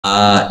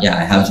Yeah,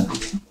 I have.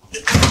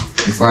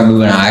 Before I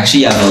move on, I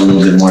actually have a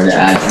little bit more to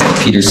add to the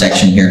repeater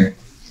section here.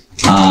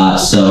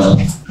 So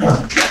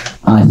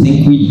I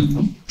think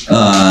when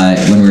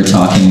we were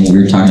talking a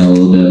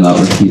little bit about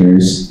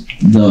repeaters.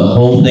 The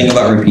whole thing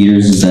about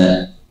repeaters is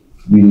that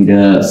we need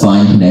to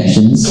find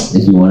connections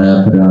if you want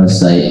to put it on a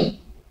site,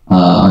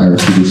 on a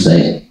repeater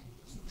site.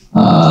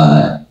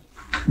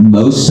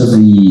 Most of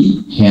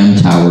the ham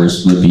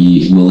towers would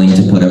be willing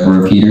to put up a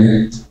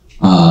repeater.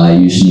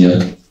 You just need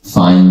to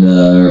find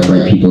the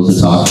right people to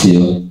talk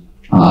to.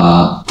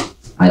 I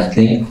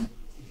think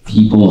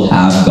people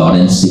have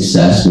gotten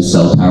success with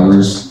cell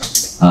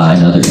towers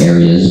in other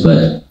areas,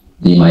 but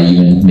they might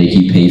even make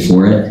you pay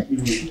for it.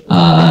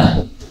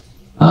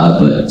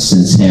 But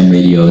since ham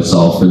radio, it's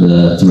all for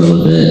the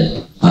thrill of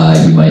it,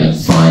 you might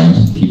find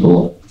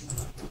people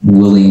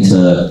willing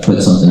to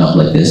put something up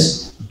like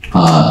this.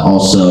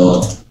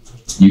 Also,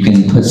 you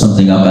can put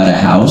something up at a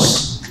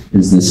house,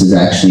 because this is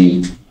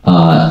actually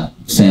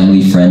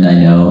family friend I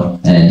know,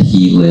 and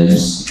he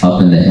lives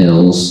up in the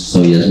hills,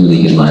 so he has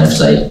really good line of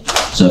sight.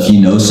 So if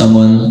you know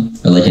someone,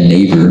 or like a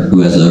neighbor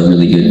who has a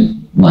really good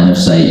line of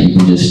sight, you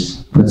can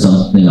just put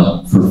something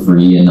up for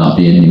free and not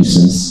be a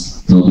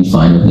nuisance. They'll be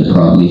fine with it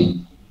probably.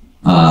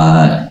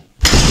 All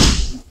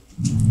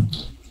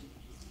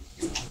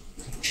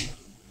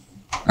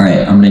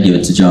right, I'm gonna give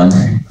it to John.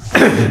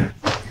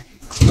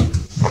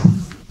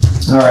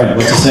 All right,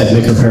 what to say,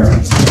 make a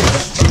pair.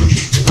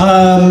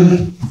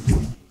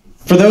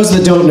 For those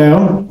that don't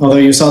know, although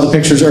you saw the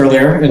pictures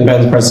earlier in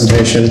Ben's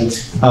presentation,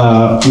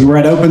 we were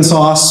at Open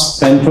Source.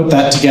 Ben put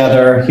that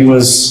together. He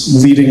was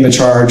leading the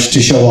charge to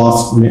show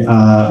off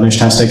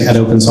Meshtastic at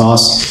Open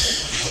Source.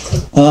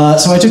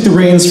 So I took the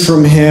reins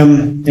from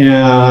him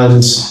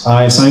and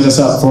I signed us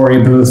up for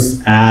a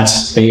booth at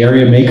Bay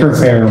Area Maker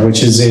Faire,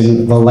 which is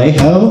in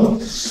Vallejo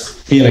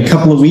in a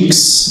couple of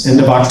weeks, end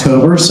of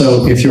October.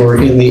 So if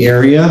you're in the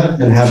area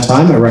and have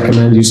time, I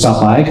recommend you stop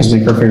by because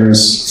Maker Faire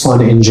is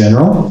fun in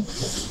general.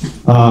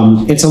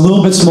 It's a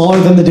little bit smaller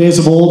than the days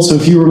of old. So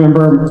if you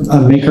remember a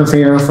Maker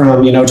Faire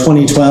from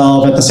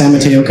 2012 at the San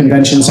Mateo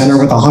Convention Center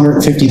with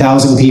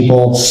 150,000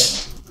 people,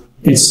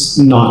 it's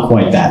not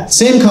quite that.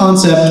 Same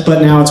concept,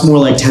 but now it's more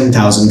like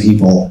 10,000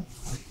 people.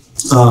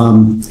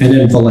 And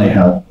in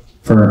Vallejo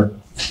for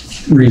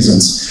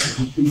reasons.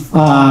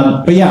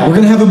 But yeah, we're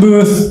going to have a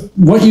booth.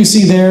 What you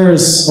see there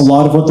is a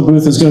lot of what the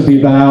booth is going to be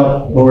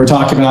about. What we're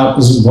talking about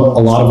is a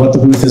lot of what the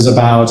booth is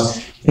about.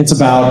 It's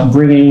about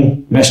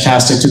bringing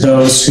Meshtastic to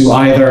those who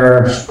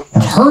either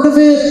have heard of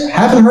it,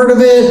 haven't heard of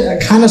it,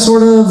 kind of,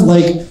 sort of,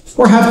 like,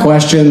 or have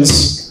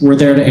questions. We're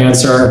there to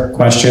answer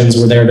questions.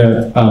 We're there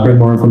to bring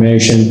more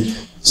information.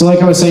 So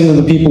like I was saying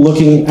to the people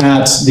looking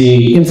at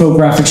the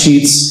infographic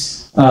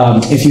sheets,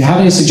 if you have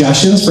any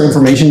suggestions for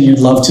information you'd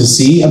love to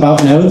see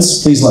about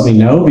nodes, please let me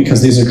know, because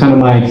these are kind of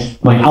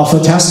my alpha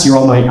tests. You're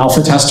all my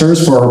alpha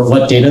testers for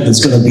what data that's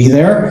going to be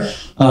there.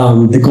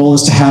 The goal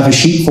is to have a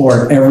sheet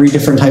for every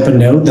different type of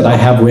node that I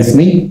have with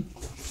me,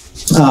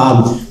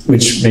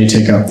 which may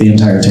take up the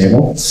entire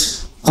table.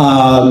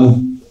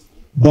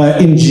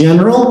 But in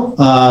general,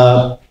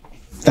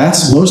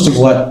 that's most of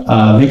what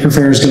Maker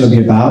Faire is going to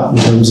be about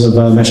in terms of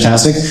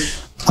Meshtastic.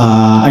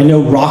 I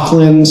know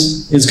Rockland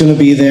is going to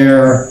be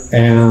there,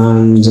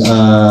 and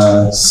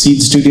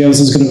Seed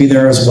Studios is going to be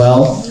there as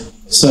well.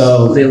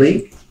 So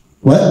Lily?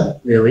 What?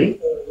 Lily?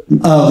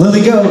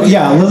 LilyGo,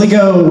 yeah,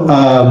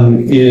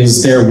 LilyGo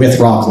is there with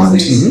Rockland.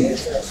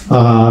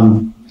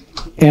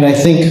 And I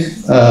think,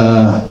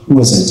 who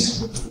was it?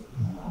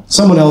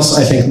 Someone else,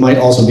 I think, might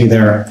also be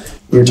there,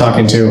 we were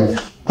talking to.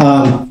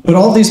 But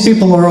all these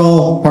people are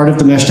all part of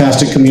the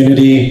Meshtastic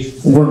community.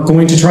 We're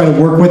going to try to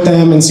work with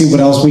them and see what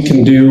else we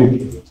can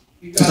do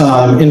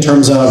in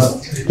terms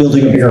of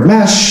building a bigger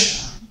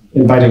mesh,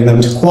 inviting them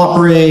to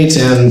cooperate,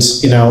 and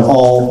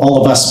all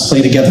of us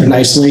play together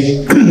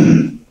nicely.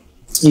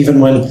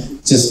 Even when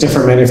it's just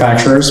different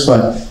manufacturers,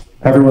 but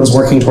everyone's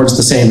working towards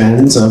the same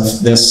ends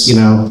of this,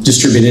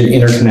 distributed,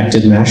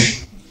 interconnected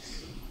mesh.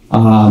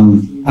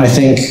 I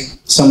think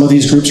some of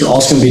these groups are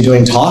also going to be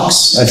doing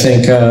talks. I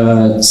think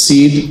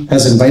Seed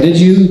has invited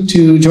you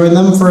to join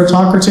them for a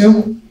talk or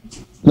two?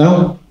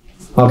 No?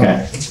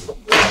 Okay.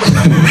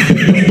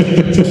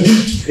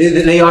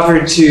 They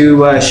offered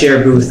to share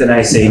a booth, and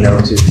I say no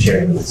to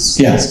sharing booths.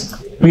 Yes.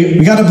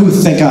 We got a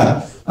booth, thank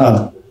God.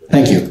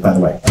 Thank you, by the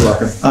way. You're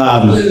welcome.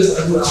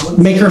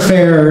 Maker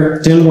Faire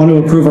didn't want to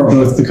approve our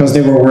booth because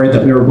they were worried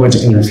that we were going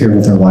to interfere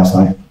with their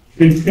Wi-Fi.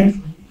 It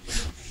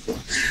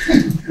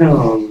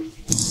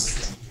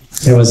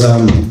was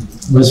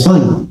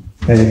fun.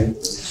 Okay.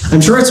 I'm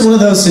sure it's one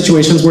of those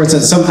situations where it's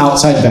at some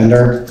outside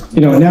vendor.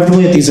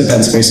 Inevitably at these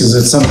event spaces,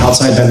 it's some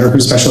outside vendor who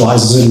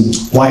specializes in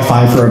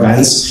Wi-Fi for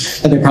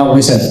events, and they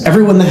probably said,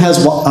 everyone that has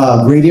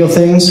radio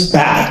things,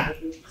 bad.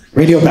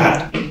 Radio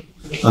bad.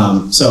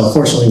 So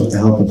fortunately, with the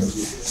help of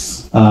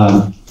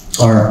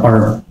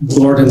our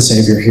Lord and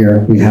Savior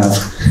here, we have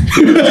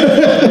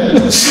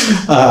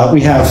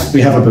we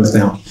have a booth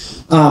now.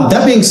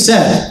 That being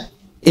said,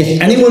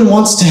 if anyone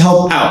wants to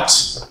help out,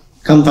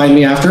 come find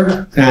me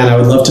after, and I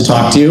would love to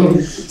talk to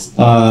you.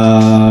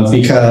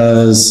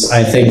 because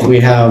I think we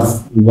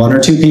have 1 or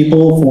 2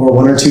 people for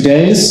 1 or 2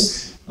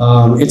 days.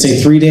 It's a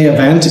 3-day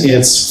event.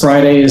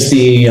 Friday is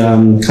the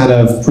kind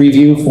of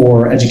preview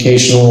for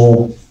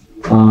educational,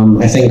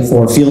 I think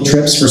for field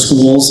trips for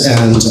schools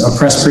and a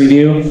press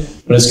preview,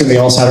 but it's going to be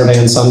all Saturday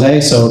and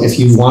Sunday. So if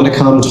you want to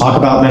come talk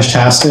about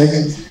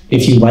Meshtastic,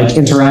 if you like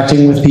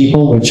interacting with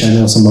people, which I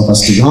know some of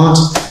us do not,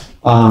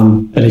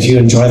 but if you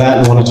enjoy that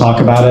and want to talk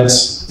about it,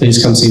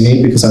 please come see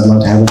me because I'd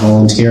love to have a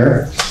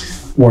volunteer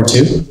or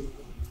 2.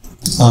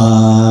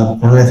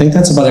 And I think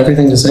that's about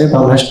everything to say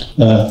about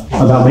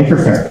Maker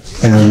Faire.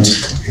 And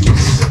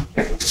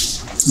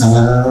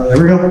there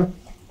we go.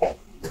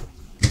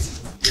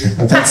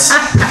 That's.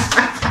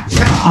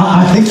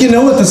 I think you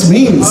know what this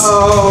means.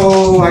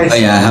 Oh,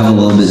 yeah, I have a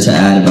little bit to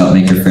add about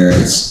Maker Faire.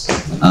 It's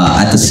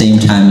at the same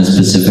time as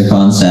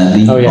Pacificon,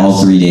 sadly. Oh, yes.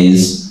 All 3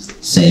 days,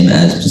 same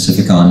as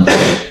Pacificon.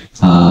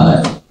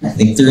 I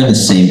think they're in the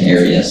same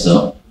area,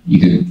 so you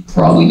could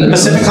probably go to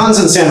Pacificon's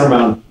in San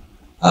Ramon.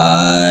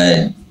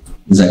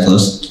 Is that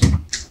close?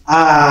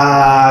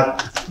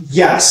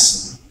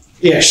 Yes.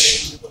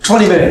 Ish.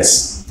 20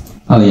 minutes.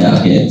 Oh yeah,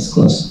 okay, it's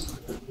close.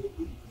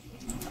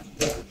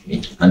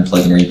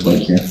 Unplug and replug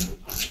here.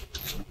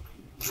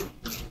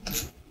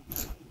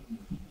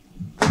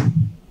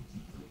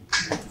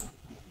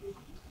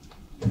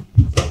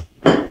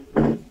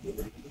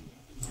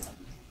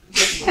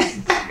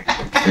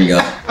 There you go.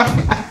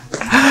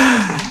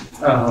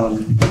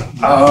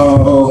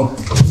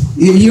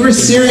 You were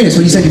serious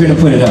when you said you were going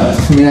to put it up.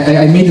 I mean,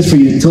 I made this for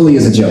you totally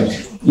as a joke.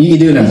 You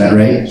do know that,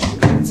 right?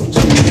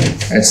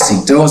 Let's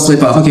see. Don't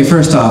slip off. Okay,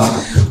 first off,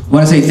 I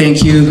want to say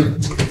thank you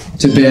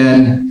to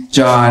Ben,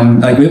 John.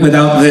 Like,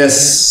 without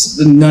this,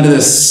 none of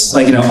this,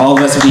 like, all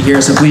of us would be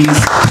here. So please,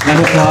 round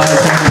of applause,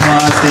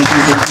 Thank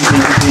you.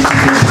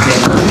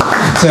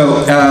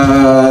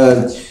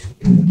 So,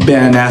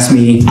 Ben asked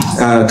me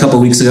a couple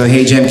weeks ago,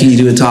 hey, Jem, can you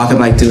do a talk? I'm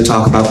like, do a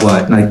talk about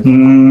what? I'm like,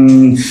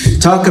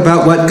 talk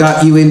about what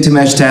got you into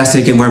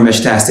Meshtastic and where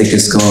Meshtastic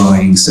is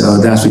going. So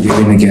that's what you're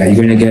going to get.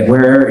 You're going to get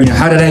where,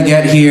 how did I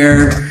get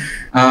here?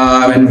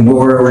 And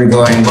where we're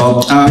going.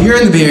 Well, you're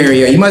in the Bay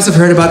Area. You must have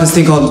heard about this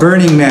thing called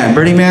Burning Man.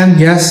 Burning Man?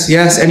 Yes?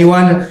 Yes?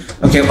 Anyone?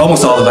 Okay,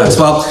 almost all of us.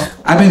 Well,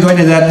 I've been going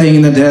to that thing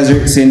in the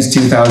desert since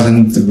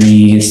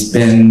 2003. It's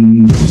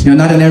been,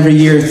 not an every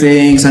year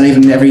thing. It's not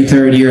even an every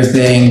 3rd year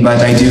thing,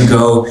 but I do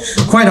go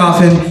quite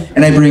often,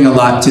 and I bring a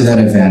lot to that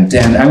event.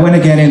 And I went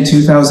again in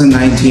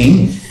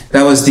 2019.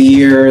 That was the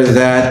year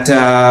that,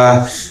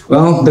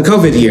 the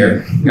COVID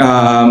year.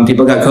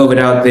 People got COVID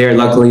out there.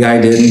 Luckily, I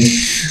didn't.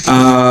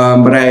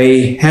 But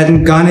I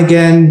hadn't gone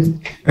again.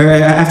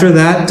 After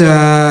that,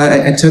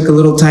 I took a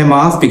little time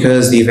off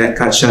because the event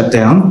got shut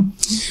down.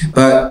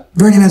 But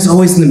Burning Man's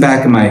always in the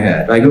back of my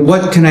head. Like,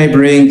 what can I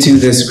bring to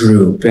this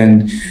group?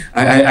 And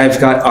I've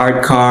got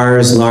art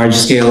cars,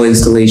 large-scale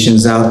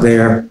installations out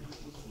there.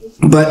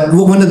 But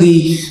one of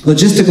the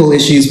logistical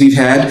issues we've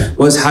had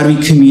was how do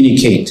we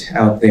communicate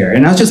out there?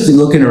 And I was just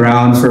looking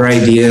around for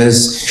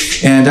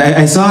ideas, and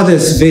I saw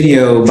this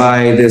video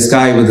by this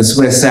guy with a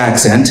Swiss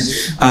accent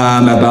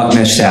about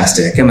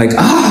Meshtastic. I'm like,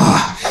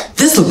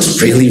 this looks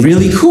really,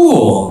 really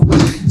cool.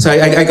 So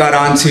I got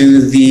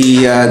onto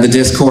the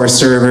Discord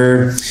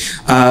server,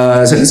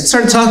 so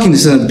started talking to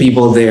some of the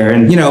people there,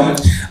 and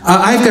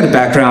I've got a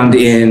background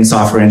in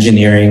software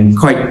engineering,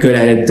 quite good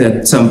at it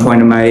at some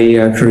point in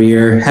my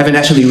career. Haven't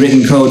actually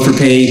written code for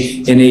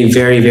pay in a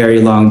very, very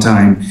long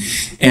time.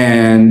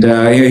 And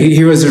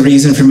here was a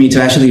reason for me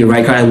to actually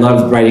write code. I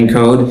love writing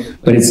code,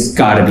 but it's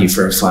gotta be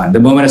for fun. The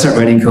moment I start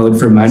writing code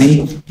for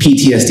money,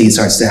 PTSD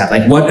starts to happen.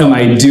 Like, what am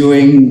I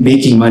doing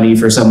making money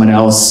for someone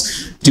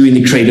else, doing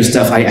the creative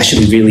stuff I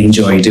actually really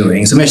enjoy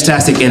doing? So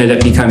Meshtastic ended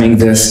up becoming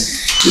this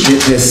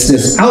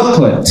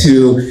output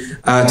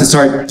to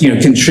start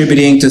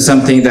contributing to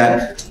something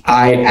that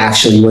I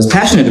actually was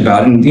passionate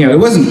about. And it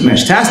wasn't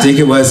Meshtastic,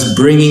 it was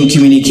bringing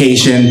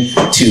communication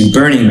to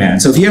Burning Man.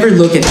 So if you ever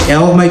look at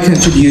all of my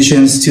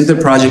contributions to the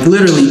project,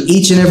 literally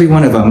each and every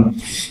one of them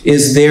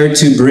is there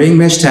to bring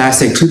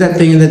Meshtastic to that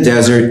thing in the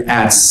desert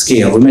at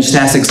scale. When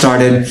Meshtastic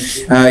started,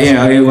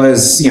 it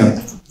was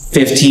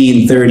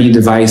 15, 30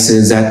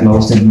 devices at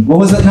most. And what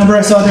was that number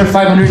I saw there?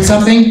 500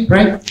 something,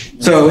 right?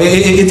 So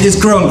it's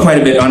grown quite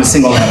a bit on a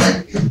single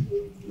level.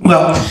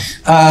 Well,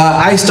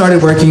 I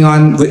started working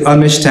on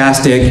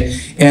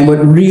Meshtastic, and what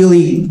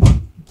really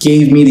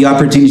gave me the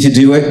opportunity to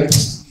do it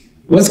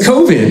was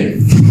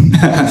COVID.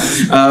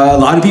 A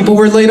lot of people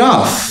were laid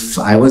off.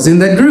 I was in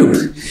that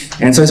group.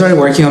 And so I started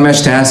working on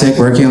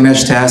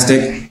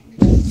Meshtastic.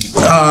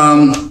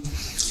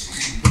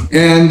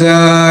 And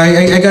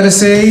I gotta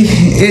say,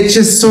 it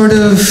just sort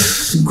of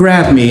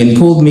grabbed me and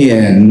pulled me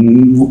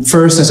in.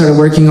 First, I started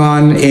working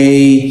on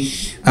a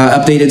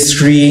updated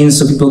screen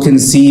so people can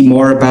see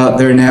more about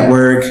their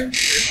network.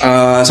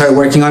 Started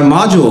working on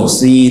modules,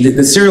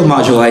 the serial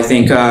module, I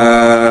think.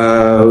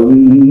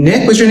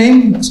 Nick, what's your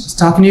name? I was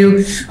talking to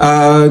you.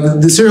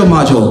 The serial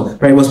module,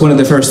 right, was one of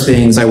the first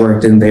things I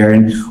worked in there.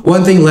 And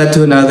one thing led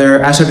to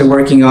another. I started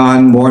working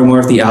on more and more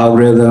of the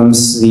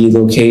algorithms, the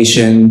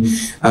location,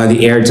 the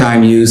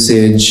airtime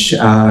usage,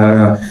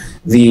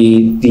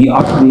 the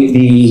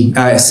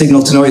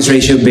signal to noise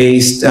ratio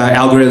based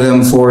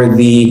algorithm for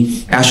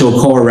the actual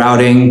core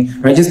routing,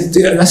 right?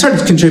 I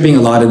started contributing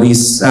a lot of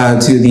these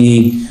to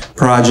the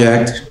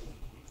project.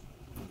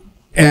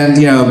 And,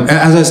 you know,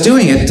 as I was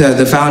doing it,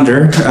 the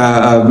founder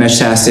of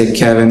Meshtastic,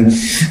 Kevin,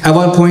 at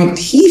one point,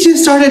 he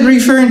just started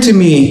referring to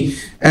me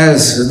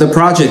as the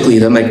project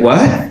lead. I'm like,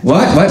 what?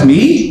 What,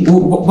 me?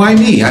 Why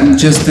me? I'm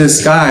just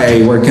this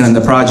guy working on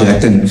the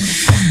project. And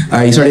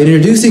he started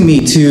introducing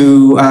me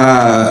to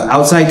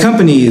outside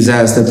companies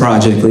as the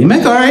project lead. I'm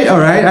like, all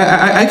right,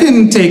 I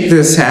can take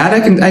this hat.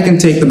 I can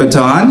take the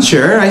baton.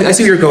 Sure, I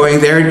see you're going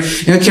there.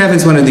 You know,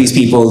 Kevin's one of these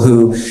people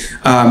who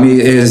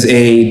is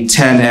a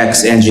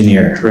 10x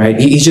engineer, right?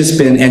 He's just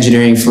been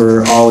engineering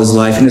for all his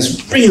life and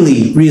is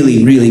really,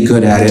 really, really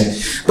good at it.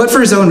 But for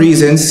his own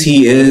reasons,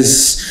 he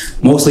is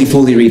mostly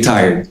fully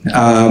retired.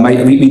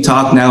 We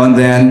talk now and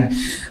then,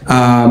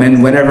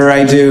 and whenever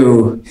I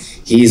do,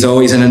 he's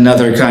always in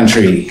another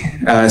country,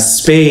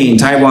 Spain,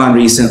 Taiwan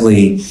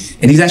recently,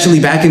 and he's actually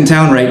back in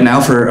town right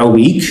now for a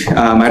week.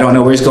 I don't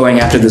know where he's going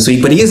after this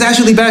week, but he is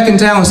actually back in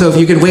town, so if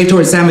you could wait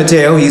towards San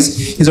Mateo,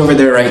 he's over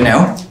there right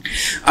now.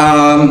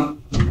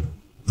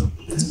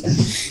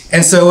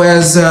 And so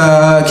as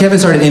Kevin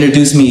started to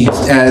introduce me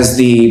as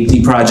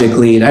the project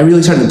lead, I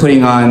really started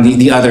putting on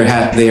the other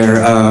hat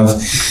there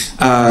of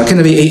kind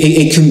of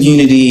a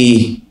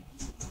community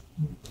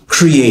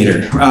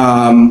creator.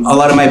 A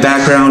lot of my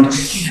background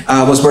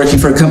was working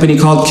for a company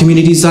called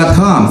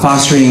communities.com,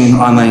 fostering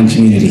online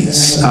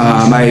communities.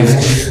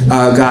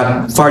 I've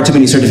got far too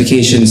many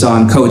certifications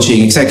on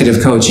coaching,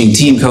 executive coaching,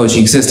 team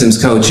coaching,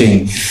 systems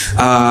coaching,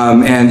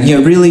 and you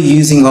know, really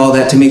using all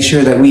that to make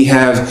sure that we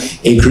have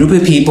a group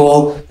of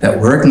people that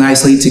work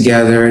nicely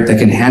together, that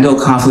can handle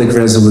conflict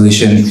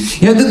resolution.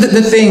 You know,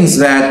 the things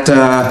that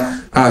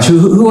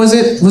who was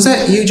it? Was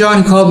that you,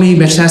 John, who called me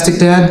Meshtastic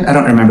Dad? I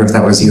don't remember if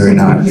that was you or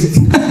not.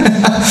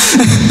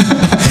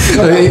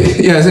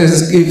 Yeah,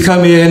 you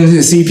come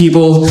in, see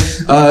people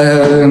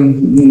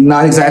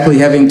not exactly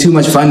having too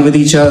much fun with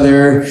each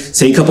other,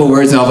 say a couple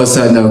words, and all of a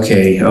sudden,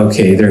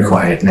 okay, they're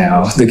quiet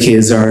now. The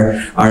kids are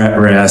at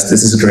rest.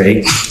 This is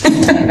great.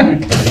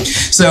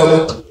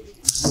 So,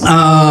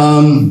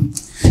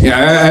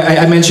 yeah,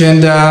 I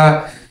mentioned.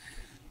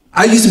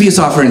 I used to be a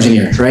software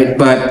engineer, right?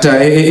 But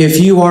if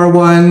you are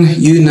one,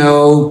 you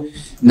know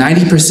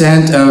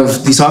 90%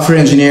 of the software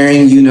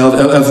engineering, you know,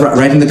 of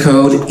writing the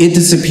code, it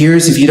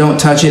disappears if you don't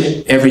touch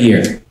it every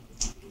year,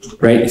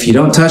 right? If you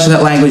don't touch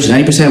that language,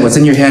 90% of what's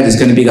in your head is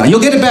going to be gone.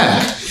 You'll get it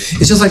back.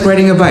 It's just like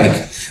riding a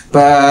bike,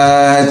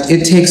 but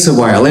it takes a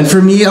while. And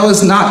for me, I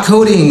was not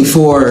coding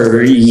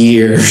for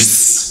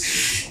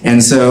years.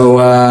 And so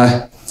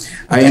I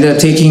ended up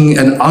taking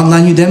an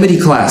online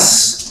Udemy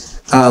class.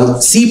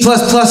 C++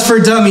 for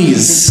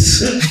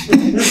Dummies.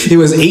 It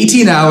was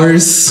 18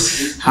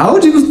 hours. How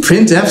do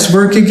printfs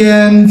work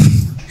again?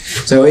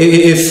 So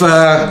if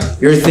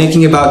you're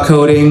thinking about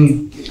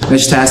coding,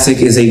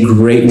 Meshtastic is a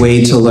great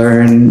way to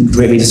learn,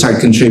 great way to start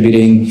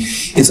contributing.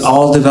 It's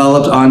all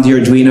developed on the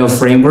Arduino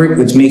framework,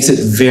 which makes it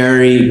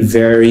very,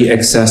 very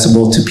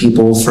accessible to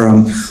people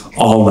from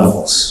all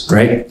levels,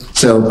 right?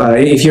 So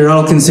if you're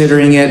all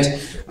considering it,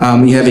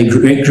 we have a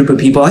great group of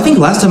people. I think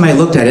last time I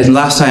looked at it, and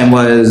last time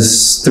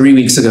was 3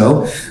 weeks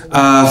ago,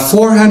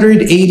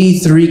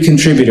 483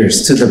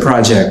 contributors to the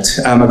project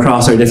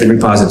across our different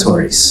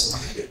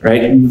repositories,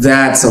 right?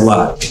 That's a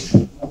lot.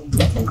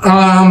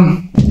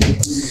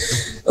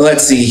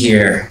 Let's see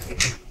here.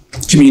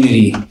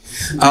 Community. One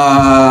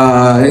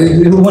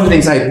of the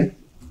things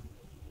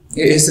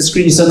is the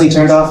screen suddenly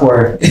turned off,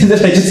 or did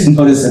I just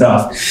notice it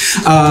off?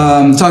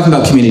 Talking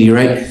about community,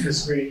 right? The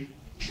screen.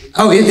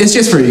 Oh, it's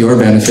just for your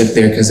benefit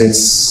there, because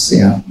it's,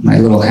 you know, my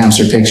little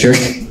hamster picture.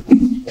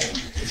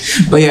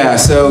 But yeah,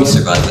 so... You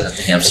survive without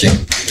the hamster.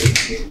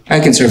 I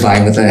can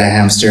survive with a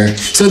hamster.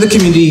 So the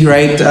community,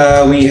 right?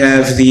 We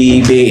have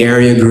the Bay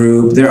Area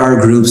group. There are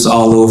groups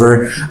all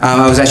over.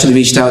 I was actually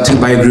reached out to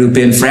by a group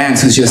in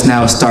France who's just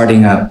now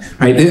starting up,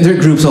 right? There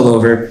are groups all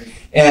over.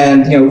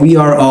 And you know, we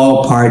are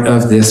all part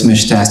of this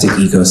Meshtastic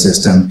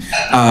ecosystem.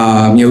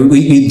 You know,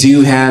 we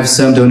do have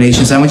some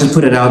donations. I want to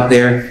put it out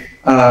there.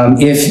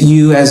 If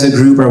you as a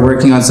group are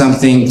working on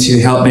something to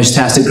help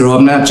Meshtastic grow,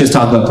 I'm not just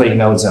talking about putting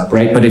nodes up,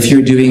 right? But if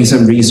you're doing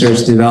some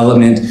research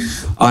development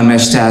on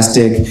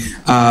Meshtastic,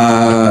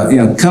 you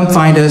know, come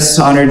find us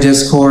on our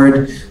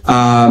Discord,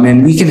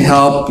 and we can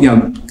help, you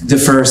know,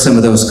 defer some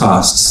of those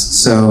costs.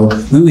 So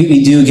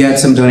we do get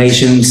some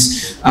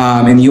donations,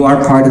 and you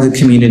are part of the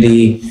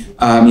community.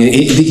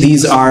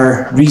 These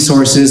are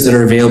resources that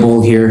are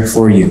available here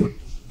for you.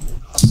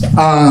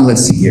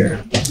 Let's see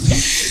here.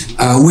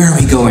 Where are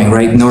we going,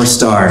 right? North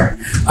Star.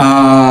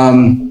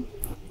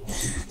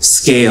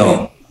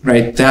 Scale.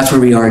 right? That's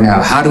where we are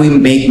now. How do we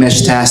make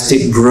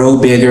Meshtastic grow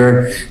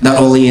bigger, not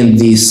only in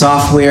the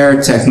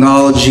software,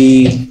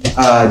 technology,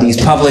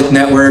 these public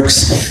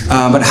networks,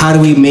 but how do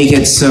we make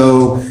it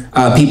so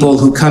people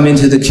who come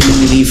into the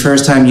community,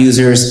 first-time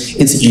users,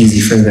 it's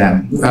easy for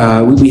them.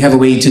 We have a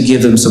way to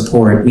give them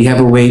support. We have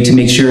a way to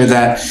make sure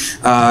that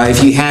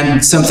if you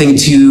hand something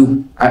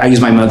to, I use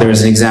my mother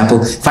as an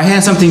example, if I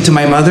hand something to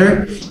my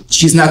mother,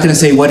 she's not going to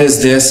say, what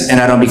is this?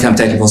 And I don't become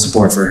technical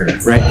support for her,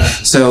 right?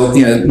 So,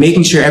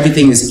 making sure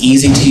everything is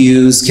easy to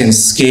use, can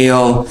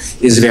scale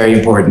is very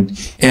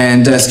important.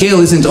 And scale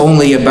isn't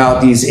only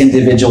about these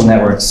individual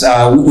networks.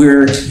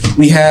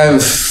 We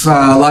have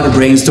a lot of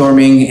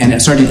brainstorming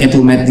and starting to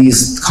implement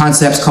these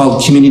concepts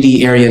called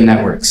community area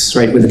networks,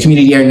 right? With the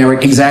community area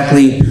network,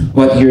 exactly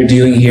what you're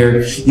doing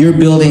here. You're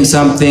building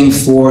something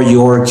for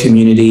your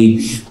community.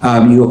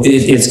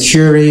 It's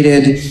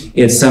curated.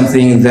 It's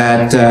something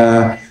that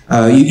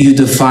you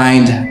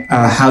defined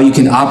how you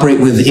can operate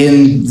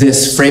within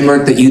this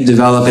framework that you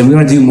develop, and we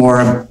want to do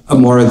more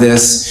of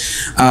this.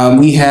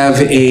 We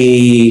have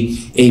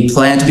a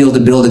plan to be able to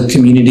build a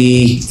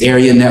community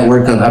area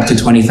network of up to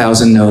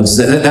 20,000 nodes.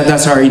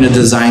 That's our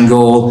design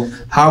goal.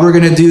 How we're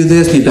going to do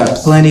this, we've got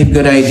plenty of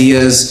good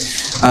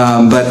ideas,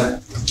 but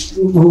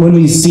when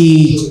we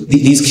see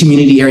these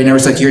community area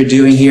networks like you're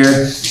doing here,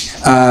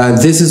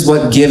 this is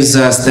what gives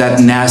us that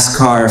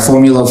NASCAR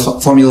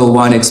Formula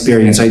One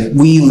experience, right?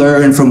 We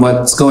learn from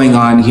what's going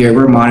on here.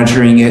 We're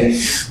monitoring it.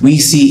 We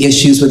see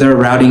issues with our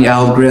routing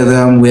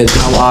algorithm, with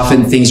how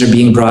often things are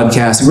being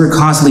broadcast. We're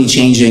constantly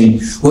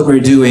changing what we're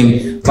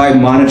doing by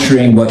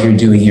monitoring what you're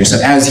doing here. So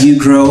as you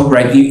grow,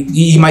 right,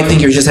 you might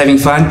think you're just having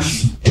fun.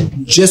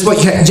 Just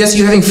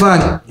you having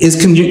fun is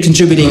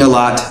contributing a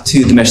lot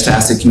to the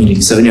Meshtastic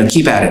community. So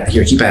keep at it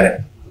here, keep at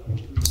it.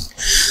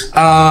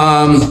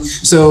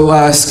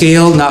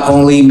 Scale not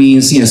only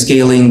means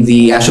scaling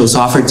the actual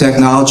software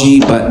technology,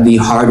 but the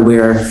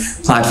hardware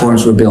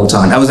platforms we're built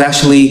on. I was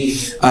actually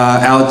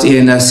out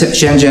in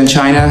Shenzhen,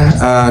 China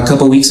a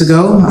couple weeks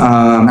ago.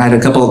 I had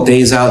a couple of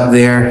days out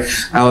there.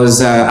 I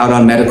was out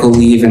on medical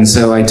leave, and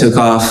so I took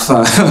off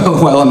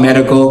while on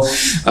medical.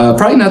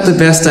 Probably not the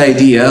best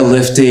idea,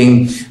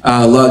 lifting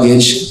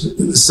luggage,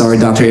 sorry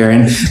Dr.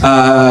 Aaron,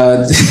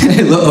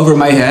 over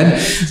my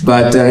head,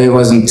 but it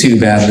wasn't too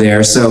bad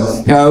there.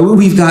 So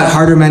we've got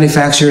hardware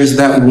manufacturers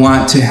that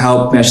want to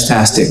help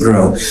Meshtastic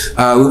grow.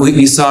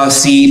 We saw the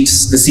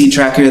Seed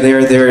tracker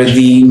there. They're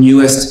the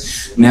newest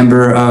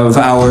member of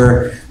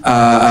our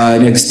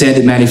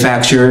extended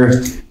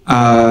manufacturer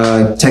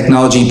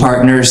technology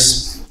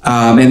partners,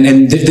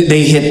 and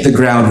they hit the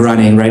ground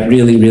running, right?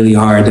 Really, really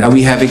hard.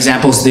 We have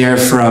examples there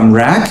from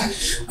RAC.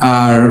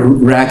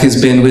 RAC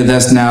has been with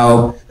us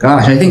now,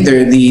 gosh, I think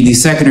they're the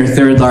second or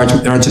third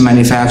large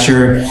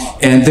manufacturer,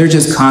 and they're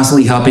just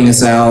constantly helping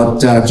us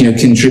out,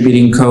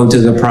 contributing code to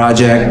the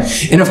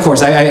project. And of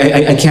course,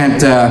 I can't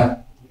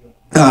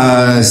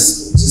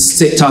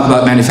talk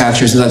about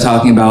manufacturers without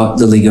talking about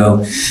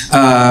LilyGo.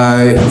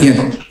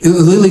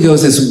 LilyGo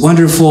is this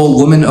wonderful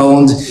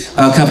woman-owned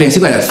company. I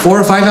think we have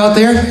 4 or 5 out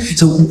there.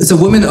 So it's a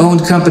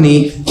woman-owned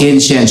company in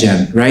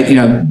Shenzhen, right?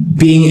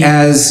 Being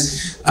as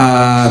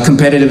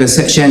competitive as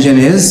Shenzhen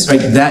is,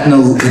 right? That in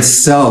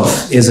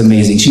itself is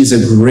amazing. She's a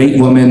great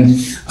woman.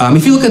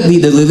 If you look at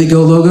the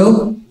LilyGo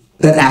logo,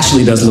 that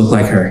actually does look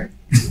like her.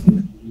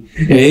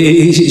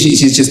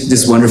 She's just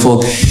this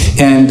wonderful,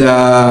 and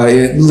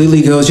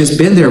LilyGo's just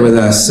been there with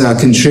us,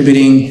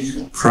 contributing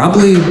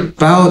probably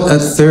about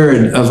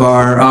 1/3 of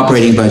our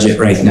operating budget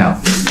right now,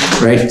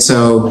 right?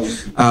 So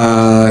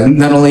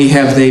not only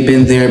have they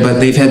been there, but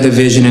they've had the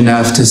vision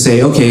enough to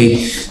say, okay,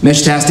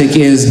 Meshtastic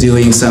is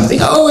doing something.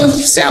 Oh,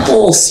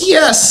 samples,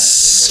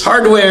 yes,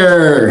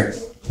 hardware.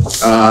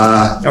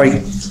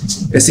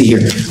 Let's see here.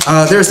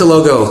 There's the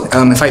logo.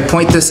 If I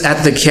point this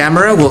at the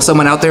camera, will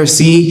someone out there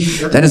see?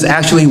 That is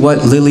actually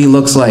what Lily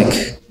looks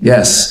like.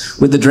 Yes,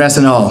 with the dress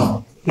and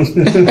all. But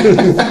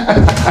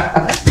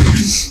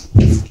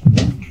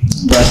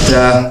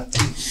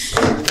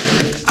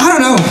I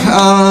don't know.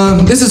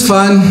 This is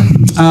fun.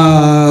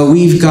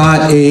 We've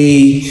got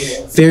a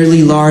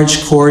fairly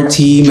large core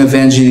team of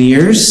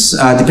engineers,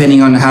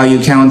 depending on how you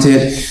count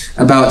it.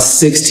 About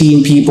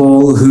 16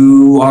 people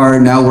who are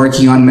now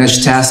working on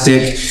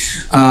Meshtastic.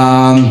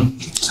 I'm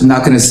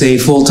not going to say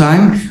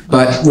full-time,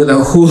 but with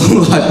a whole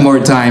lot more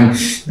time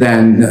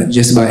than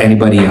just about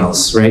anybody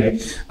else,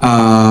 right?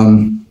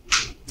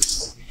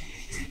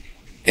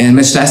 And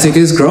Meshtastic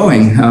is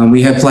growing.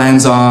 We have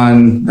plans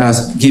on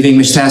giving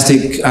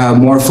Meshtastic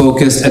more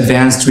focused,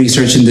 advanced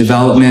research and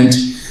development.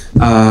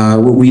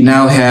 We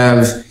now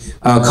have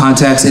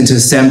contacts into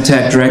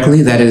Semtech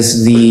directly, that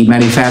is the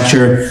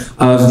manufacturer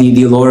of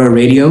the LoRa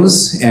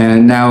radios,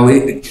 and now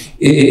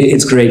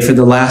it's great. For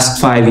the last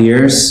 5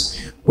 years,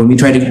 when we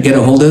try to get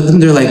a hold of them,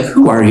 they're like,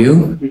 who are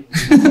you?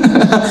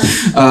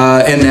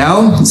 And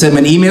now, send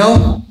them an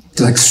email,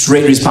 like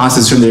straight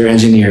responses from their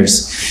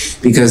engineers,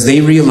 because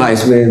they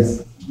realize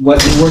with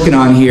what we're working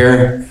on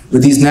here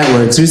with these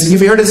networks,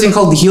 have you heard of this thing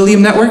called the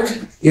Helium network?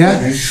 Yeah,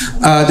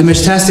 the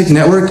Meshtastic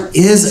network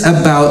is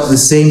about the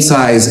same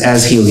size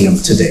as Helium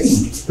today,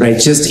 right?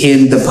 Just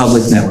in the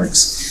public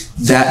networks.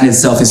 That in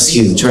itself is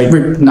huge, right?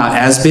 We're not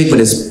as big,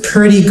 but it's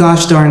pretty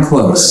gosh darn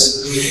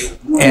close.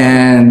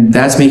 And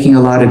that's making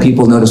a lot of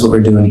people notice what we're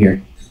doing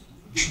here.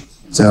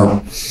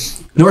 So,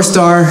 North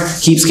Star,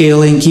 keep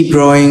scaling, keep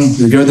growing,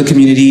 we grow the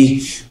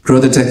community, grow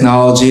the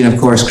technology, and of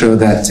course, grow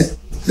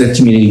the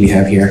community we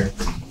have here.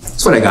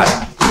 That's what I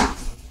got.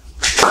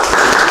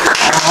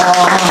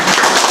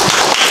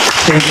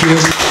 Thank you.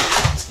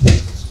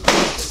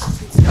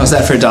 How's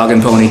that for a dog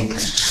and pony?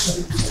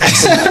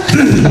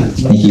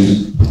 Thank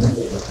you.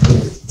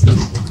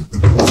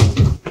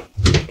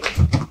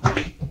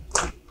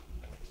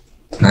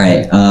 All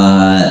right.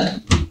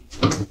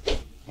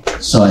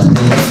 So I think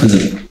for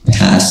the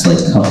past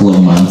couple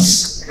of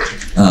months,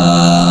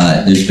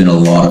 there's been a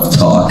lot of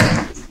talk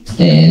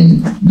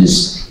in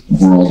just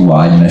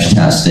worldwide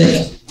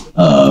Meshtastic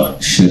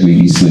of should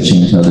we be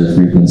switching to other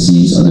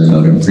frequencies, other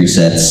modem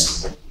presets,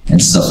 and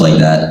stuff like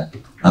that.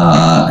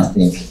 I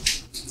think, I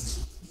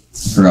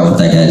forgot what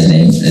that guy's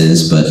name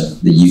is,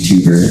 but the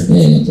YouTuber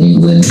in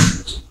England,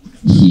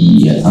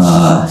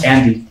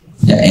 Andy.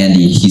 Yeah,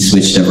 Andy, he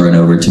switched everyone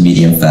over to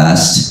medium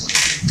fast.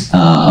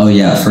 Oh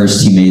yeah,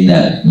 first he made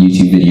that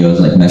YouTube video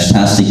like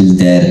Meshtastic is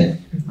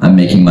dead, I'm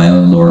making my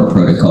own LoRa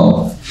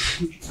protocol.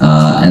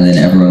 And then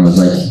everyone was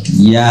like,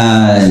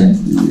 yeah,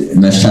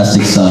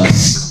 Meshtastic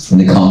sucks in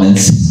the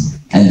comments.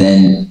 And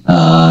then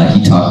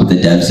he talked with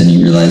the devs and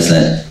he realized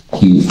that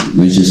he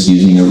was just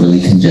using a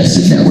really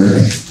congested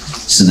network.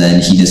 So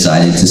then he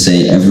decided to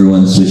say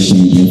everyone switch to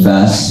medium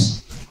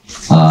fast.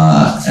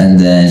 And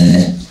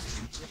then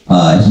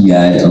he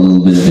had a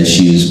little bit of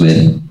issues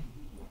with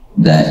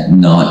that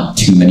not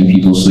too many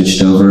people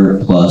switched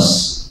over,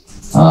 plus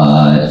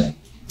a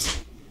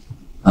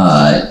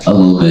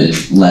little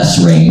bit less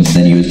range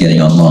than he was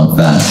getting on long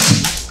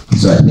fast.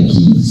 So I think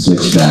he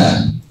switched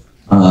back.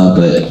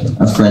 But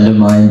a friend of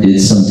mine did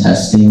some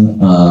testing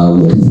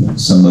with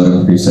some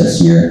modem presets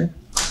here.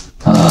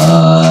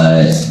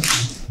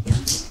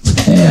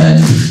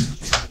 And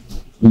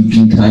you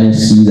can kind of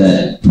see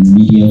that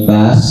medium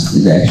fast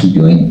is actually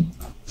doing,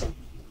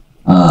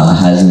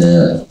 has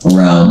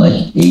around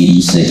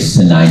 86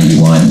 to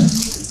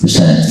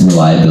 91%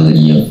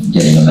 reliability of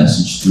getting a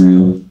message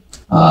through.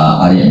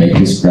 I didn't make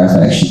this graph.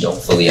 I actually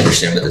don't fully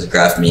understand what this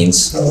graph means.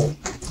 So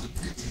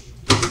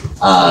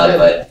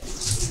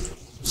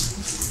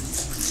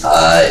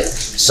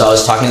I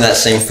was talking to that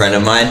same friend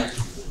of mine,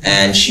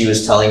 and she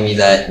was telling me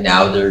that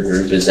now their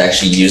group is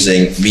actually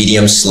using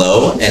medium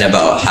slow, and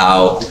about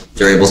how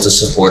they're able to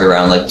support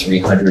around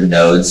 300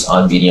 nodes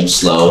on medium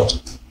slow.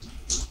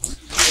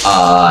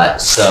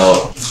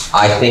 So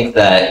I think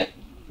that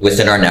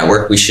within our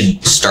network, we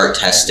should start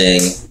testing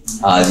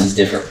these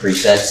different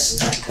presets,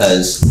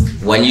 because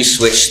when you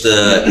switch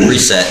the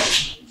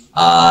preset,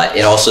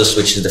 it also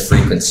switches the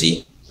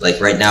frequency. Like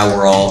right now,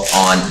 we're all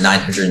on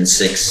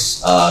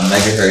 906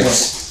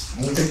 megahertz.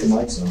 I'm gonna take the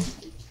mics off.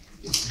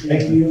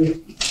 Thank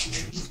you.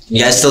 You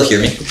guys still hear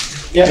me?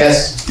 Yeah.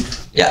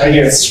 Yes. Yeah. I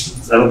hear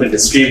it's, I don't think the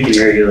stream can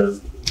hear you.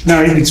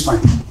 No, everything's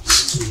fine.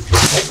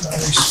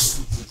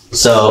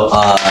 So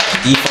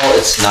default,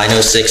 it's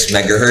 906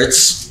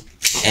 megahertz,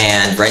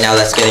 and right now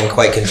that's getting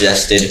quite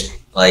congested.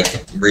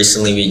 Like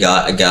recently, we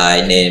got a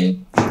guy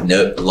named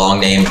long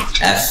name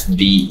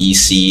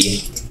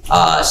FBEC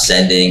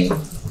sending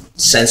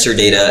sensor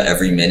data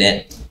every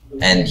minute,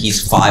 and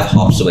he's 5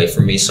 hops away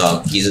from me.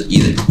 So he's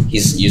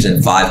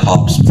using 5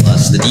 hops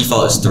plus. The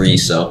default is 3,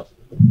 so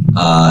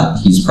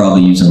he's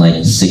probably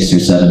using 6 or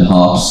 7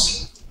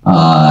 hops,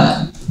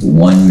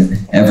 1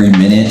 every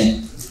minute.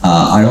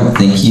 I don't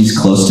think he's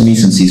close to me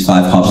since he's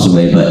 5 hops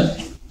away, but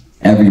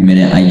every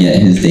minute I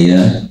get his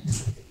data,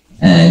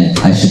 and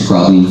I should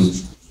probably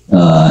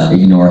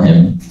ignore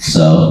him.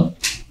 So,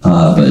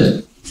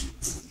 but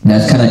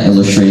that's kind of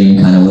illustrating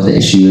kind of what the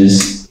issue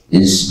is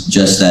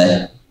just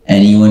that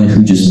anyone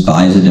who just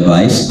buys a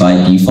device, by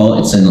default,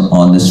 it's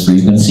on this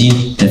frequency.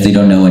 If they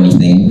don't know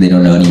anything, they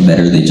don't know any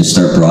better, they just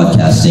start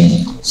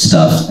broadcasting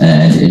stuff,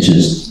 and it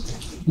just,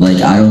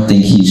 I don't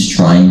think he's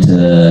trying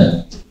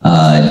to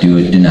do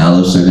a denial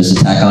of service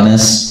attack on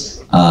us.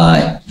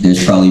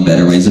 There's probably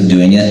better ways of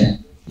doing it.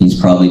 He's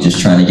probably just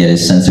trying to get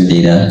his sensor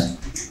data.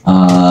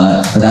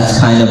 But that's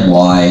kind of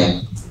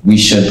why we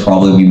should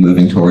probably be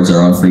moving towards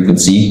our own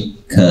frequency,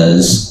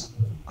 because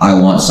I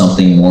want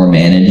something more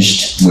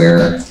managed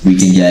where we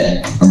can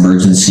get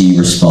emergency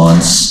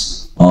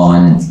response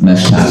on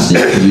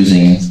Meshtastic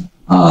using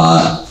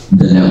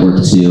the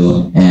network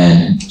too,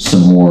 and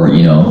some more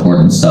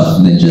important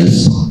stuff than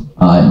just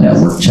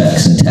network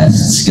checks and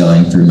tests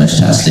going through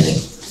Meshtastic.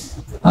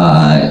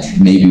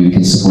 Maybe we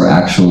can support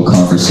actual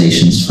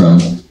conversations from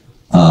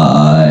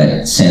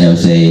San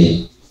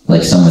Jose,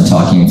 like someone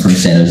talking from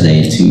San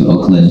Jose to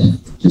Oakland,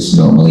 just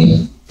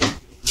normally.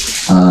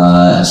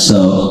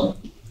 So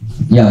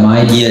yeah, my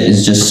idea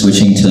is just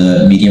switching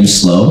to medium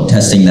slow,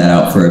 testing that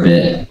out for a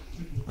bit.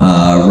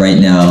 Right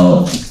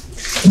now,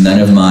 none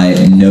of my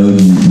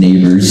node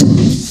neighbors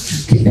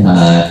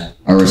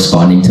are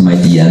responding to my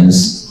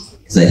DMs.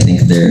 because I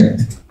think they're,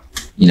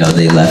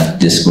 they left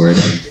Discord.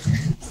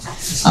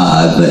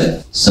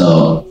 But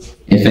so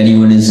if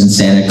anyone is in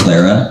Santa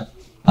Clara,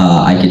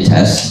 I could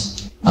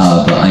test,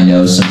 but I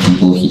know some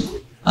people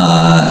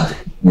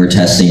were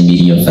testing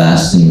medium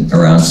fast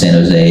around San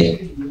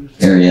Jose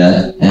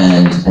area,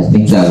 and I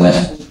think that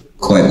went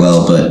quite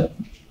well, but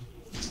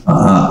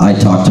I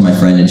talked to my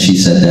friend and she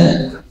said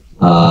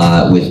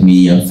that with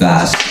medium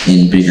fast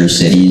in bigger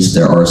cities,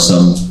 there are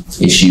some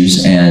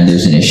issues, and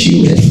there's an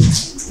issue with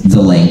the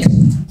length,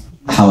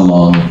 how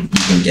long you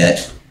can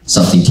get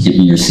something to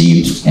be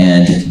received,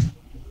 and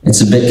it's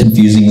a bit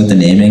confusing with the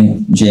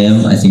naming,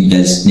 JM. I think you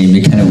guys named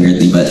it kind of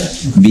weirdly, but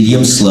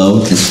medium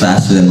slow is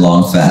faster than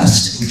long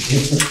fast.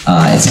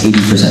 It's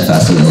 80%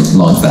 faster than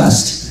long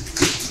fast.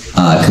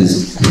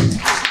 Because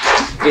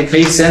it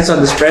made sense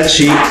on the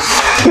spreadsheet.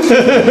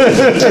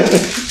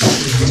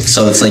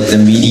 So it's like the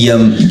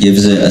medium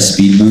gives it a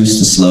speed boost,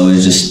 the slow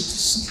is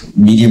just,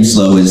 medium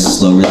slow is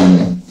slower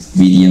than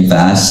medium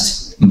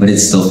fast, but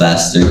it's still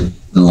faster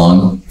than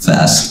long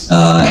fast.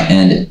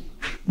 And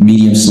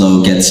medium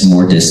slow gets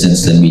more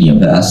distance than medium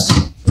fast.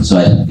 So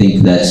I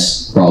think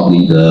that's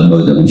probably the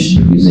mode that we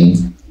should be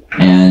using.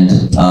 And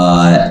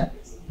I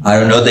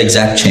don't know the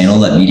exact channel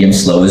that medium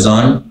slow is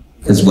on,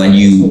 because when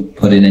you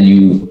put in a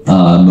new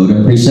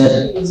modem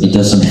preset, it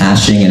does some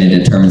hashing and it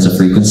determines a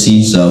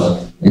frequency, so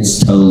it's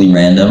totally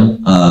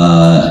random.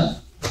 I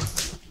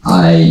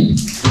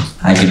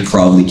could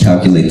probably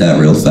calculate that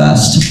real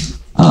fast,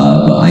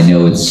 but I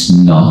know it's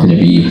not going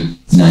to be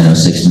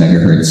 906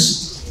 megahertz.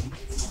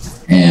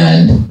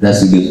 And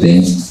that's a good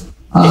thing.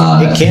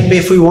 It can be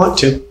if we want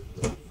to.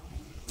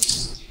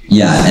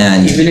 Yeah,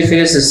 and even if it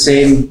is the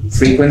same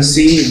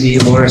frequency, the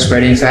lower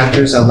spreading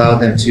factors allow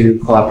them to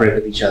cooperate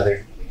with each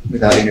other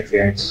without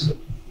interference.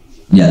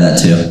 Yeah, that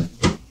too.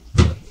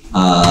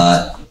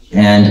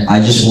 And I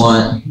just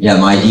want,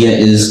 my idea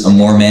is a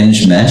more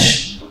managed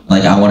mesh.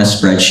 Like I want a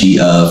spreadsheet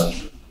of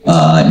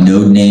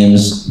node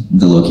names,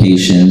 the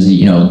locations,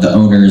 the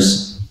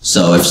owners.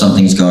 So if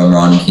something's going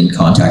wrong, you can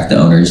contact the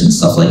owners and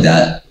stuff like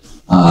that.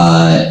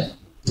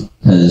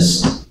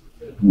 Because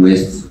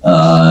with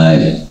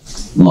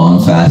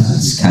long fast,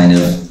 it's kind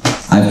of,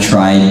 I've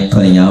tried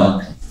putting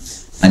out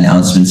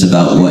announcements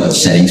about what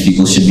settings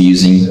people should be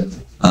using.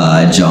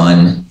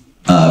 John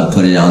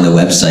put it on the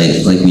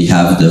website, like we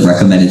have the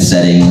recommended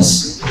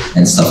settings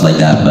and stuff like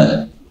that,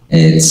 but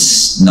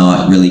it's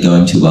not really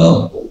going too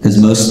well. Because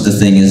most of the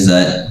thing is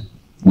that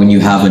when you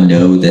have a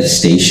node that's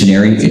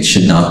stationary, it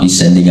should not be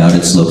sending out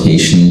its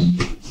location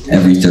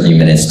every 30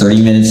 minutes.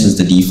 30 minutes is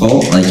the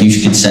default. Like you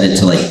could set it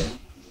to like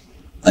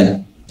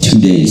 2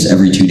 days.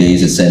 Every 2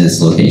 days it sends its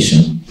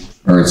location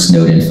or its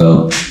node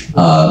info.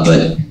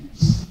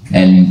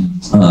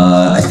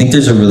 I think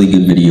there's a really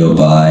good video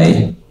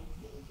by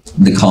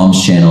the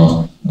comms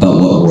channel about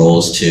what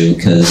roles to,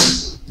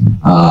 because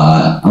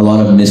a lot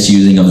of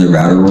misusing of the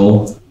router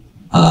role,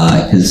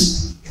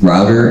 because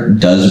router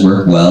does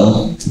work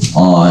well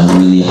on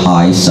really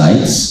high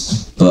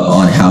sites, but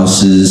on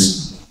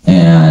houses,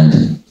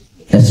 and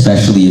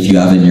especially if you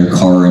have in your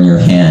car or in your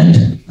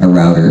hand a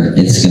router,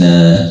 it's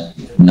gonna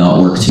not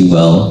work too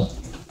well.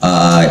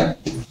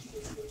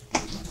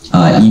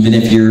 Even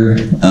if your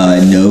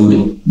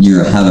node, you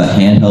have a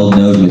handheld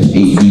node with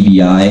 8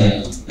 dBi,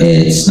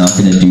 it's not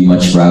going to do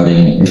much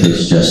routing if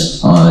it's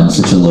just on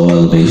such a low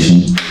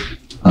elevation.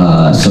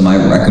 So my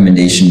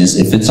recommendation is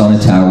if it's on a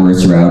tower,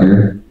 it's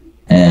router,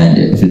 and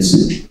if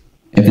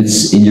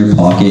it's in your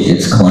pocket,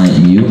 it's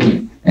client mute,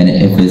 and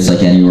if it's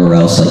like anywhere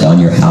else, like on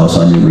your house,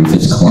 on your roof,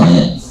 it's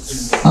client,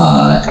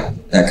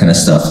 that kind of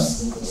stuff.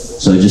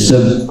 So just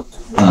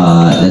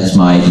that's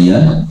my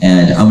idea,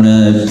 and I'm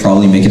gonna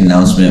probably make an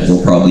announcement.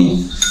 We'll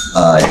probably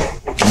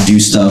do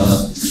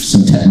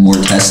some more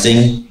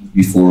testing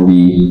before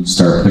we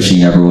start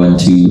pushing everyone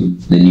to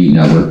the new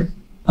network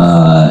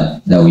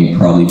that we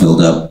probably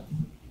build up.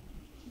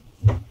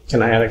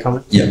 Can I add a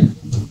comment? Yeah.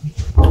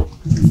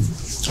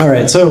 All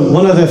right, so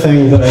one other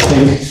thing that I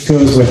think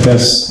goes with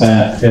this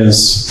that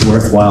is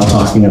worthwhile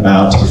talking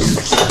about.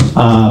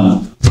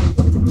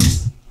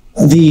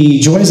 The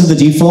joys of the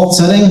default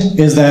setting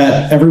is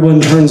that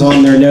everyone turns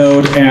on their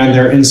node and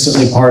they're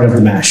instantly part of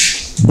the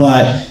mesh.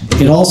 But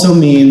it also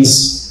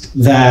means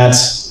that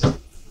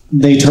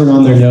they turn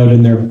on their node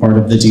and they're part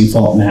of the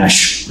default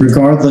mesh,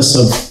 regardless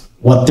of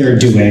what they're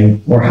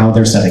doing or how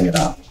they're setting it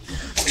up.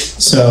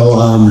 So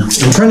I'm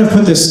trying to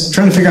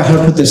figure out how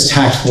to put this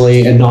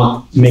tactfully and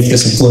not make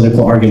this a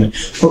political argument.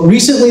 But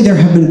recently there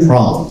have been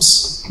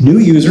problems. New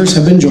users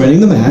have been joining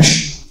the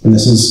mesh, and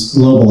this is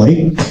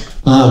globally,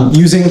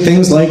 using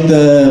things like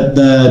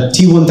the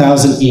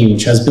T1000E,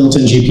 which has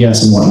built-in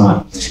GPS and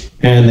whatnot.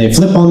 And they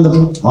flip on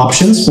the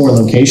options for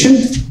location,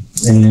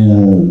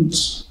 and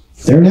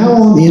they're now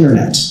on the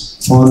internet,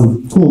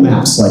 on cool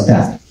maps like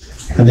that.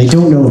 And they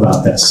don't know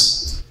about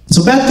this.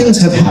 So bad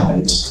things have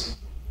happened.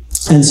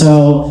 And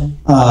so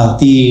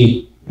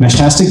the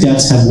Meshtastic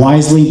devs have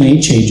wisely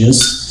made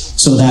changes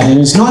so that it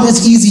is not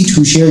as easy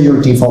to share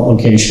your default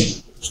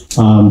location.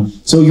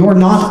 So you're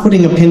not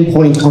putting a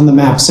pinpoint on the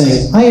map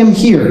saying, I am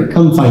here,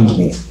 come find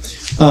me.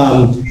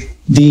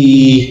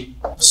 The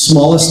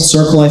smallest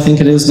circle I think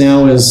it is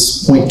now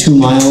is 0.2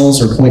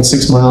 miles or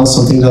 0.6 miles,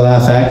 something to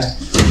that effect.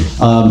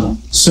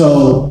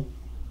 So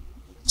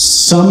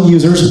some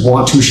users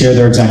want to share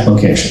their exact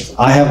location.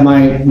 I have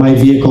my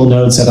vehicle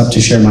node set up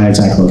to share my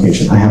exact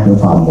location. I have no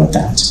problem with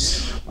that.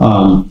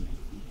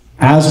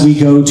 As we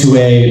go to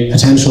a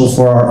potential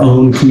for our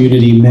own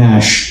community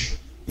mesh,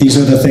 these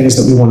are the things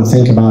that we want to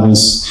think about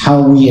is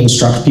how we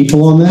instruct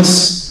people on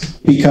this,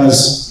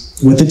 because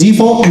with the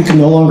default, you can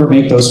no longer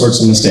make those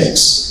sorts of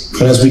mistakes.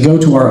 But as we go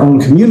to our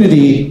own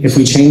community, if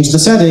we change the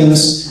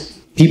settings,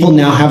 people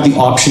now have the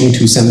option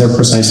to send their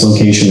precise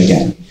location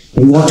again.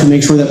 We want to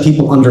make sure that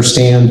people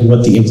understand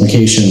what the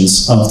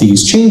implications of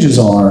these changes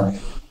are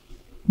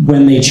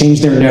when they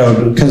change their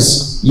node,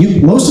 because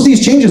most of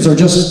these changes are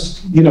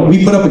just,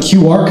 we put up a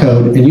QR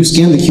code and you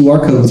scan the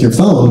QR code with your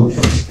phone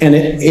and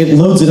it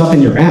loads it up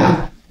in your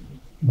app.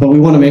 But we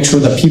want to make sure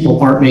that people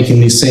aren't making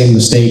these same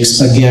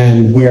mistakes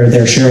again, where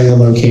they're sharing the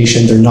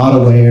location, they're not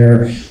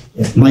aware,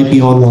 it might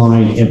be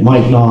online, it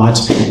might not,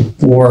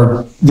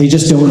 or they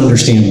just don't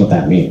understand what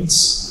that means.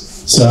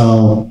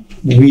 So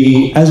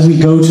as we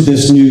go to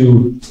this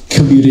new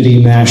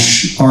community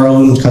mesh, our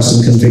own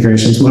custom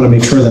configurations, we want to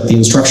make sure that the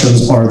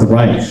instructions are the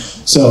right.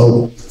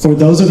 So for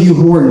those of you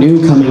who are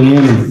new coming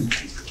in,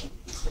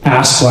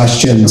 ask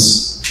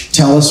questions,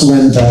 tell us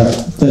when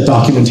the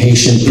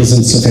documentation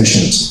isn't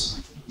sufficient.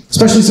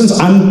 Especially since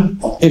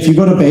if you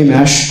go to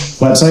Baymesh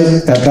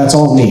website, that's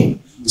all me.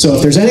 So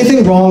if there's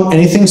anything wrong,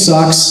 anything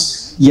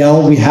sucks,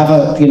 yell. We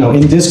have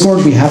in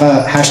Discord, we have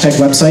a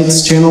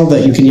 #websites channel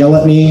that you can yell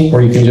at me,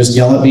 or you can just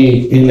yell at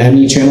me in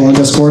any channel in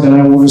Discord and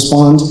I will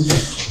respond.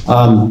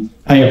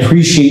 I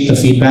appreciate the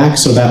feedback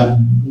so that,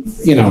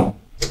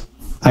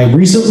 I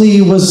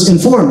recently was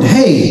informed,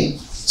 hey,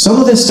 some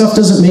of this stuff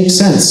doesn't make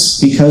sense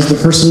because the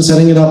person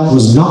setting it up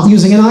was not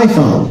using an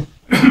iPhone.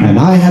 And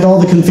I had all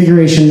the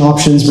configuration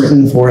options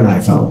written for an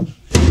iPhone.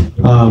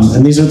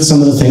 And these are some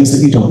of the things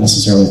that you don't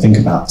necessarily think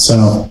about.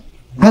 So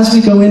as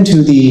we go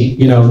into the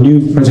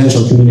new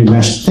potential community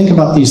mesh, think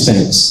about these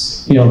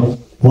things.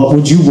 What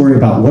would you worry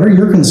about? What are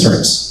your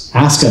concerns?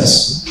 Ask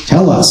us.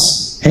 Tell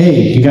us.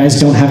 Hey, you guys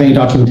don't have any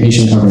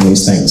documentation covering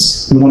these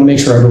things. We want to make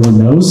sure everyone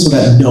knows so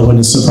that no one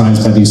is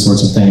surprised by these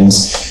sorts of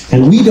things.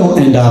 And we don't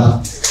end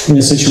up in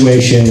a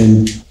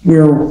situation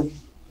where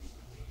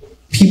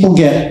people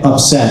get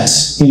upset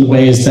in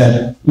ways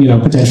that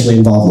potentially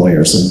involve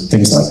lawyers and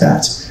things like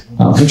that,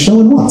 which no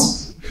one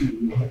wants.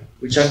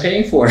 Which I'm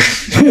paying for.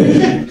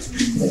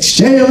 Which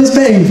JM is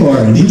paying for,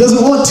 and he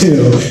doesn't want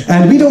to,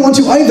 and we don't want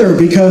to either,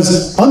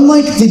 because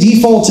unlike the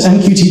default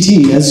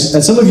MQTT,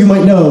 as some of you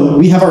might know,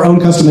 we have our own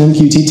custom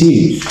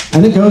MQTT,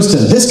 and it goes to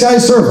this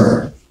guy's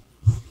server.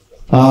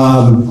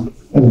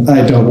 And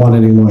I don't want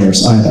any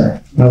lawyers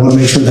either. I want to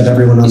make sure that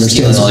everyone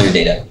understands. Stealing all your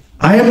data.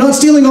 I am not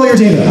stealing all your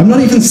data. I'm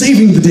not even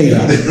saving the data.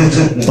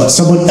 But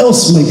someone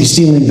else might be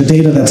stealing the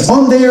data that's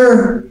on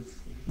there.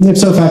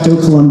 Ipso facto,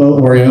 Colombo,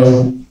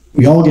 Oreo,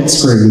 we all get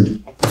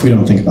screwed if we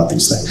don't think about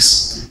these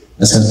things.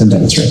 This has been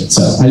demonstrated.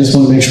 So I just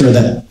want to make sure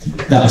that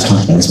that was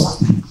talked about as well.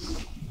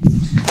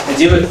 I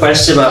do have a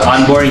question about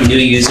onboarding new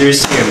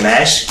users to your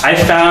mesh. I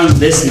found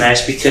this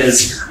mesh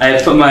because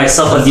I put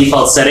myself on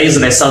default settings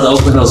and I saw the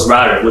OpenHost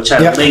router, which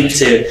I linked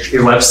to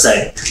your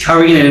website. How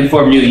are we going to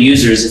inform new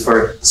users if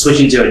we're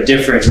switching to a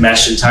different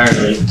mesh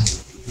entirely?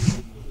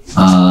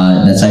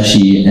 That's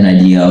actually an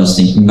idea I was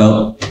thinking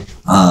about. So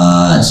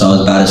I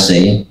was about to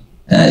say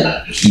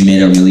that he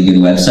made a really good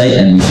website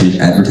and we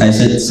should advertise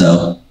it.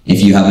 So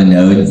if you have a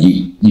node,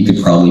 you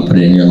could probably put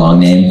it in your long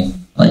name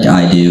like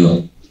I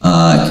do,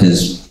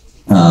 because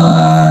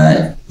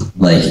I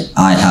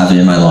have it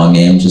in my long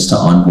name just to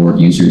onboard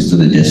users to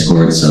the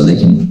Discord so they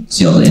can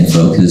see all the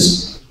info.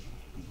 Because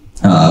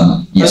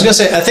I was going to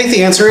say, I think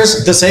the answer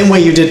is the same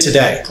way you did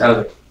today.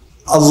 Okay.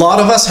 A lot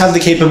of us have the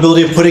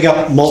capability of putting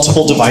up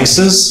multiple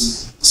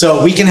devices.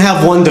 So we can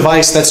have one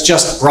device that's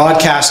just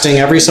broadcasting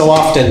every so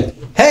often.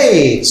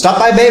 Hey, stop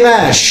by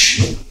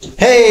Baymesh.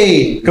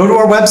 Hey, go to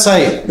our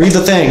website, read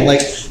the thing.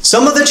 Like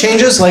some of the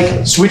changes,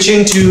 like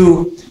switching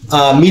to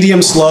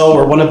medium slow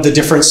or one of the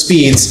different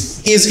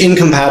speeds is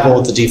incompatible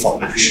with the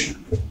default mesh.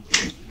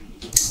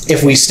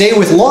 If we stay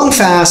with long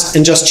fast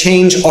and just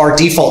change our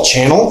default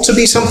channel to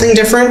be something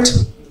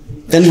different,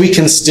 then we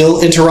can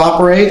still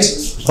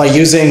interoperate by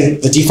using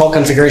the default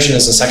configuration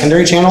as a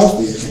secondary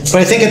channel. But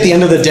I think at the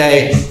end of the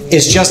day,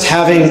 it's just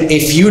having a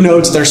few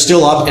nodes that are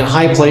still up in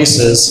high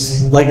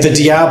places, like the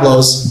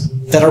Diablos,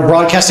 that are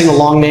broadcasting a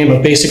long name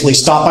of basically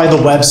stop by the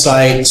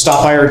website,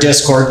 stop by our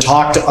Discord,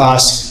 talk to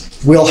us,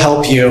 we'll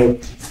help you.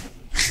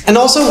 And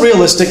also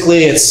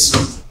realistically, it's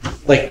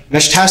like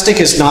Meshtastic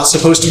is not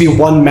supposed to be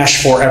one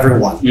mesh for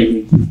everyone.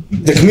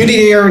 Mm-hmm. The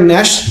community area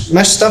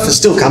mesh stuff is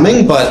still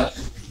coming, but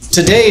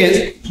today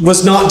it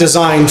was not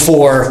designed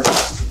for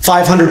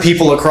 500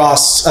 people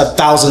across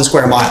 1,000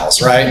 square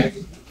miles, right?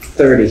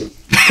 30.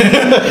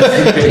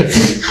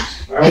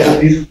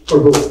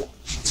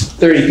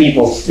 30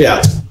 people.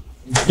 Yeah.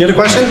 You had a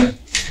question?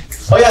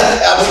 Oh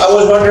yeah, I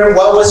was wondering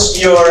what was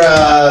your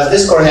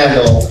Discord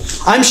handle?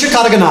 I'm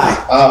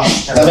Shikataganai. Oh,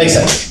 that makes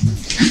sense.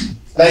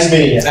 Nice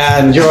meeting you.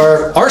 And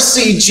you're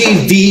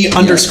RCGV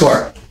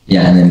underscore.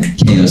 Yeah, and then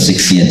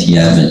KO6CNT,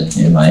 I have it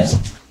in my,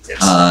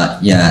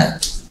 yeah,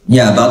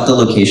 about the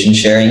location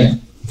sharing.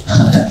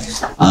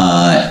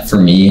 For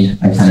me,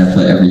 I kind of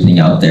put everything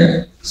out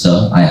there.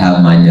 So I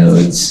have my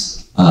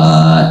nodes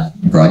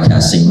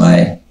broadcasting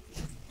my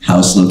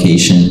house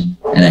location,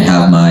 and I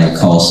have my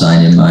call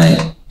sign in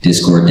my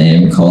Discord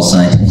name, call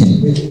sign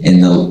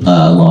in the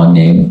long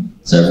name,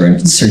 so everyone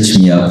can search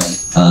me up.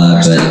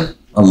 But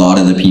a lot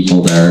of the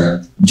people that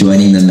are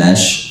joining the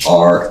mesh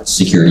are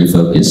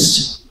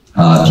security-focused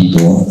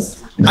people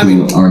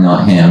who are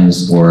not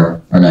hams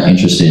or are not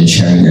interested in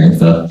sharing their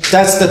info.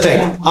 That's the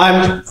thing.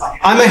 I'm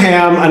a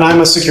ham and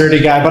I'm a security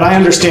guy, but I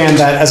understand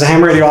that as a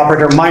ham radio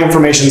operator, my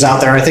information's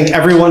out there. I think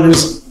everyone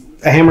who's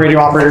a ham radio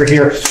operator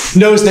here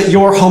knows that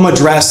your home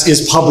address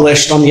is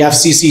published on the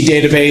FCC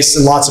database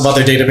and lots of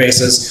other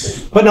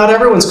databases, but not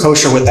everyone's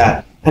kosher with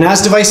that. And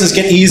as devices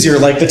get easier,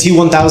 like the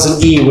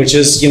T1000E, which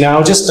is, you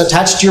know, just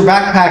attached to your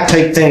backpack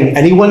type thing,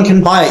 anyone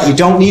can buy it. You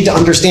don't need to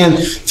understand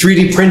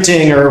 3D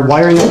printing or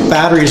wiring up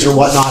batteries or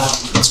whatnot.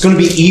 It's going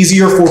to be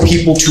easier for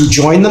people to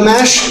join the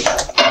mesh,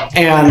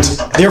 and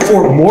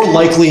therefore more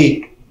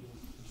likely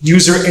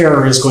user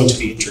error is going to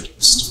be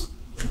introduced.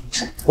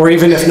 Or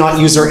even if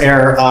not user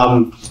error,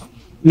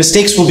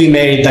 mistakes will be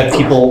made that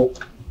people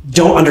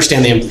don't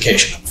understand the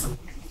implication of.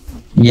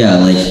 Yeah,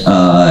 like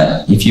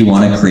if you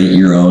want to create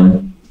your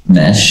own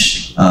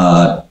mesh,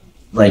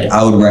 like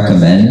I would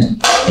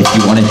recommend, if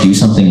you want to do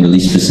something really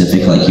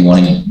specific, like you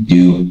want to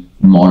do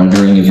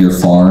monitoring of your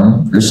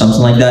farm or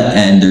something like that,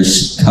 and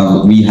there's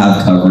we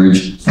have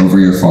coverage over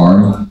your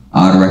farm,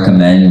 I would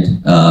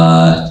recommend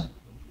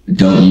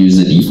don't use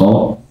the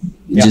default.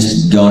 Yeah.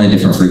 Just go on a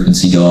different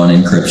frequency, go on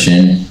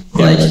encryption.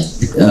 Yeah. Like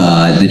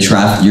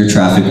your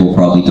traffic will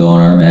probably go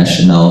on our mesh,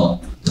 and they'll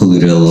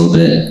pollute it a little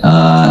bit.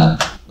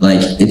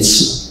 Like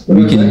it's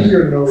we can.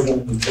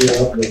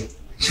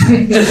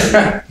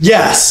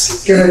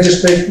 Yes. Can I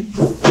just make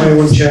my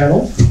own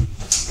channel?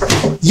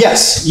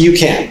 Yes, you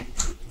can.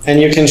 And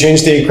you can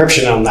change the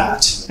encryption on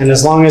that. And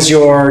as long as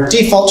your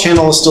default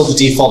channel is still the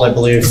default, I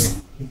believe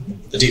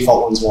the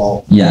default ones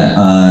will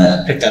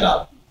pick that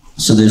up.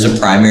 So there's a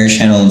primary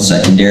channel and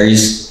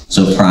secondaries.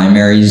 So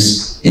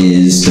primaries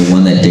is the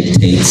one that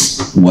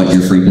dictates what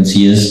your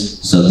frequency is.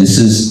 So this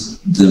is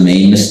the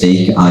main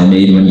mistake I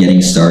made when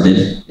getting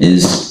started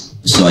is,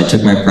 so I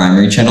took my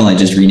primary channel, I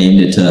just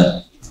renamed it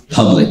to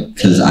public,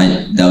 because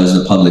that was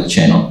the public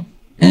channel.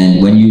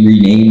 And when you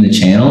rename the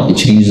channel, it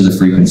changes the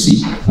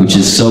frequency, which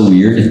is so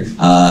weird.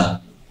 I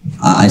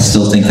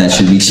still think that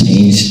should be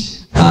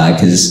changed,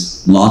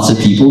 because lots of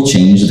people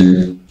change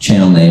their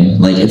channel name.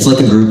 Like, it's like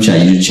a group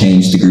chat. You just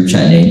change the group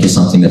chat name to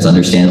something that's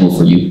understandable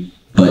for you.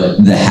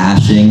 But the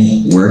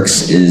hashing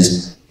works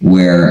is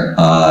where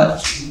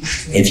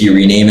if you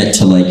rename it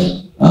to like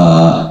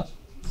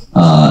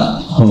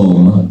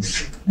home,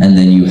 and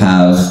then you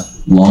have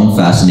long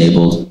fast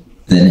enabled,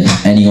 then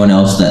anyone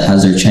else that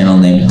has their channel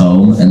named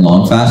home and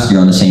long fast, you're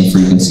on the same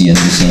frequency and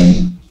the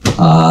same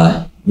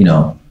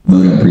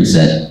modem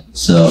preset.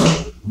 So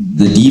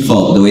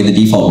the way the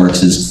default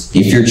works is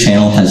if your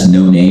channel has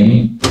no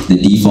name, the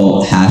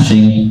default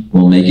hashing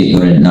will make it go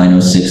to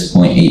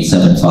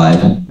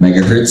 906.875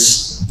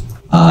 megahertz,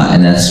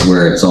 and that's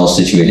where it's all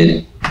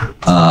situated.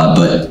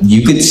 But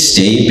you could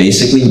stay,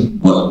 basically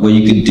what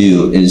you could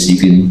do is you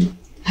can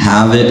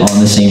have it on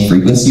the same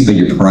frequency, but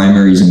your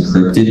primary is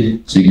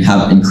encrypted. So you can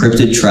have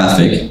encrypted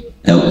traffic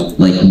that,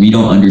 like, we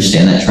don't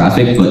understand that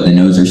traffic, but the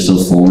nodes are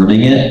still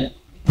forwarding it.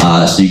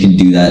 So you can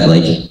do that,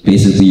 like,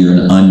 basically you're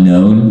an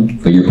unknown,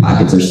 but your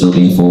packets are still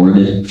being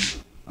forwarded.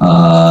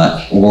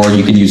 Or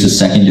you can use a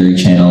secondary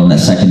channel, and that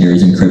secondary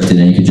is encrypted,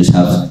 and you could just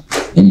have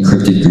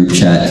encrypted group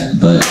chat,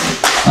 but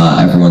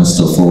everyone's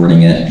still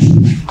forwarding it.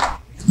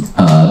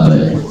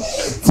 But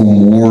for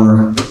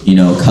more,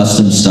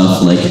 custom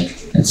stuff, like,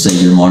 let's say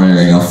you're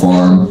monitoring a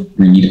farm,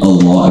 you need a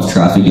lot of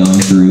traffic going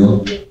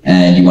through,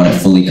 and you want it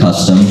fully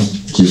custom,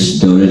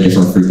 just go to a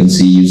different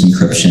frequency, use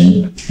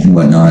encryption and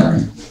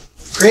whatnot.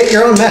 Create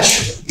your own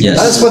mesh. Yes.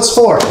 That's what it's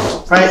for.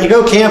 Right? You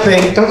go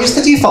camping, don't use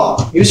the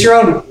default. Use your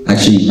own.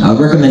 Actually, I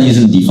would recommend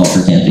using the default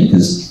for camping,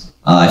 because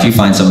if you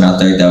find someone out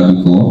there, that would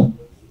be cool.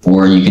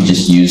 Or you can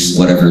just use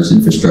whatever's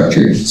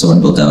infrastructure someone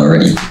built out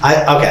already.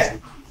 Okay.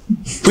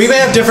 We may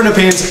have different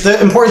opinions. The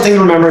important thing to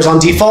remember is on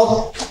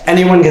default,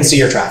 anyone can see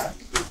your traffic.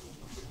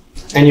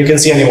 And you can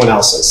see anyone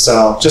else's.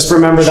 So just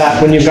remember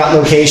that when you've got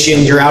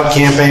location, you're out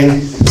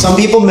camping. Some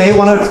people may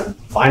want to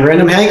find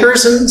random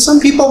hikers, and some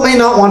people may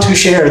not want to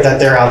share that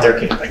they're out there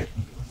camping.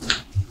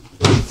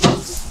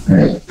 All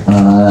right.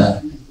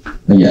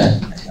 But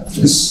yeah, I have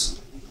this.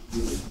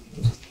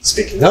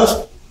 Speaking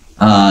of.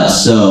 I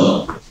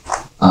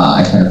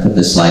kind of put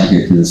this slide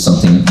here because it's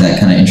something that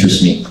kind of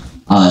interests me.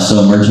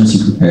 So emergency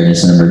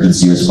preparedness and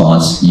emergency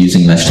response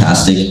using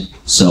Meshtastic.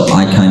 So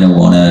I kind of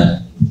want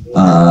to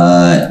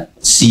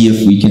see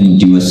if we can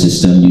do a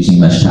system using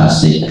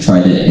Meshtastic,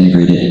 try to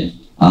integrate it.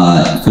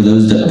 For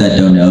those that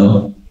don't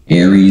know,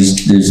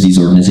 Aries, there's these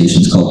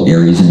organizations called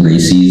Aries and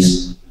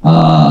Races.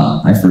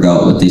 I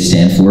forgot what they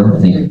stand for. I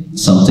think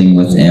something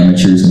with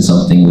amateurs and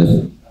something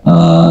with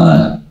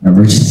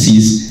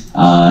emergencies.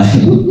 But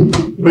you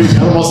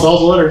got almost all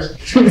the letters.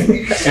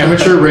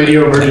 Amateur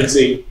radio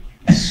emergency.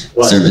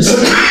 Service.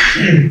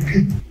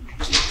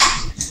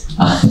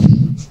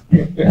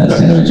 That's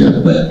kind of a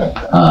joke, but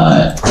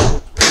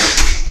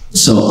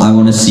so I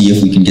want to see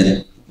if we can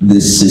get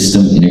this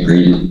system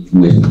integrated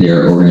with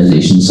their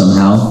organization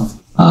somehow,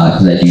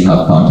 because I do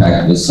have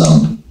contact with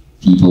some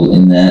people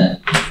in that.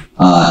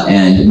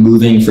 And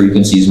moving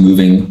frequencies,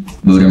 moving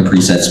modem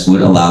presets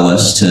would allow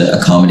us to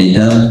accommodate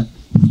them,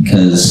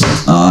 because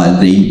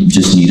they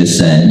just need to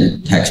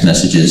send text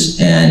messages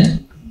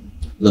and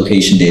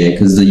location data.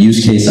 Because the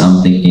use case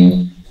I'm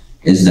thinking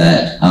is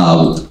that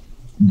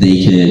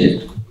they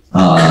could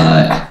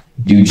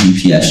do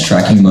GPS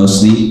tracking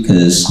mostly,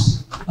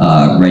 because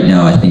right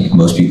now I think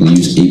most people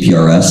use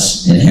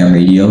APRS in ham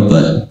radio,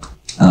 but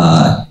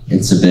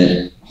it's a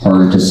bit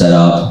harder to set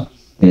up.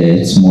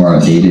 It's more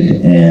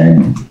outdated,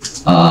 and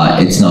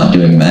it's not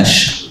doing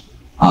mesh.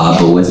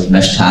 But with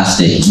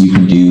Meshtastic, you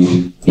can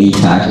do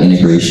ATAC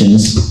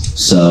integrations,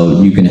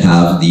 so you can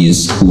have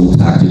these cool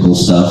tactical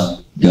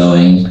stuff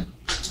going.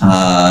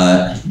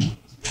 I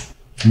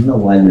don't know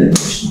why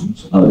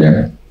oh,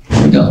 there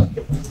we go.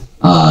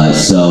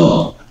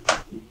 So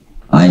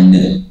I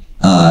know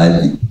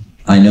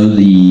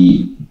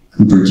the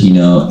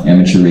Cupertino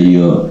amateur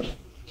radio.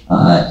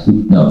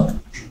 No.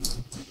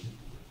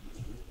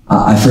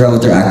 I forgot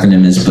what their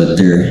acronym is, but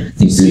they're, I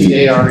think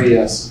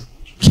CARES.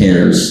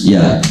 CARES,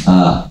 yeah.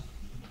 I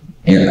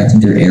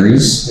think they're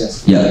ARES.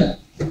 Yes. Yeah,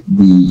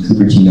 the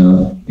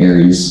Cupertino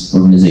ARES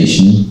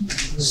organization.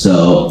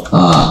 So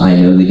I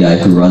know the guy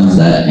who runs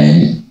that,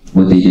 and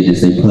what they did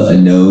is they put a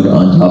node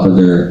on top of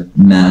their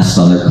mast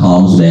on their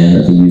comms band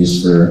that they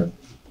use for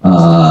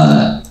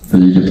their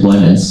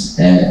deployments,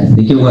 and I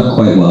think it went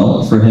quite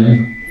well for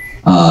him.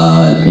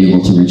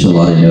 Able to reach a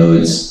lot of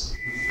nodes,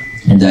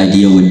 and the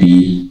idea would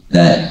be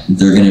that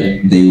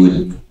they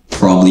would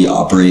probably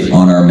operate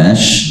on our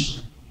mesh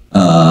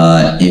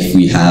if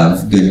we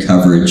have good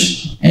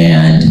coverage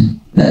and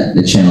that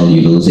the channel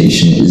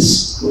utilization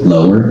is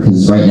lower,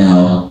 because right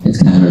now it's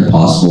kind of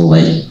impossible.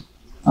 Like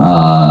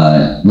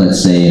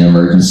let's say an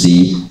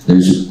emergency,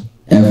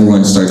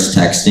 everyone starts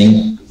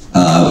texting,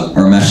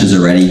 our mesh is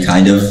already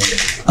kind of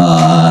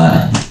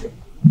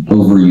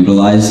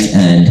overutilized,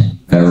 and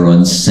if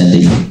everyone's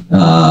sending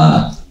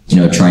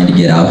trying to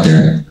get out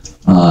there,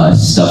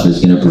 stuff is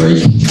going to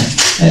break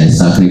and it's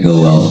not going to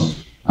go well.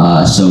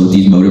 So with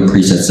these modem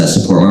presets that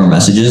support our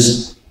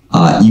messages,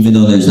 even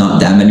though there's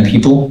not that many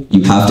people,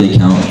 you have to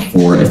account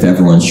for if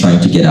everyone's trying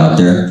to get out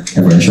there,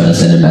 everyone's trying to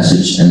send a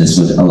message, and this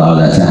would allow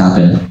that to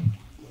happen.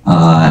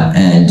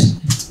 And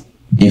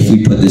if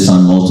we put this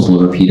on multiple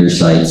repeater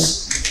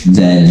sites,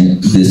 then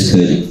this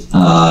could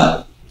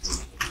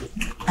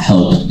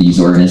help these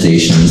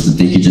organizations, that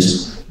they could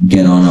just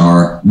get on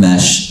our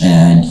mesh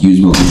and use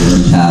what we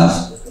already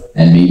have,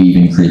 and maybe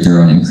even create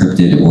their own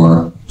encrypted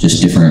or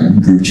just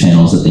different group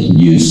channels that they can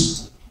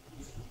use.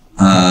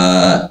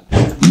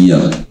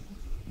 Yep,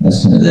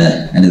 that's kind of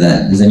the end of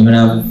that. Does anyone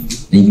have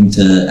anything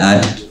to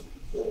add?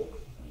 All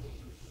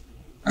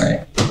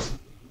right.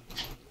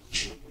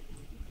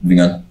 Moving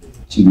on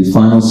to the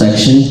final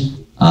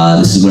section.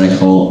 This is what I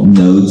call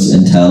nodes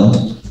and tell.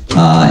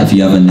 If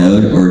you have a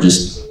node, or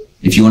just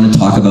if you want to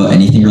talk about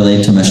anything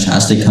related to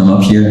Meshtastic, come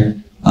up here.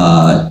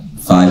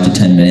 5 to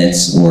 10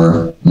 minutes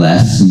or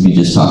less. You can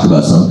just talk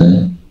about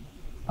something.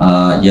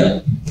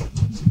 Yep.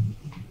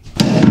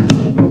 I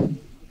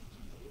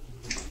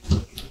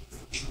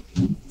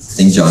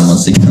think John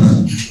wants to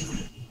come.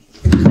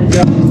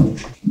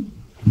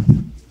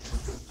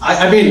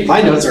 I mean,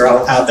 my notes are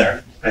out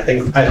there. I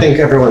think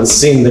everyone's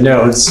seen the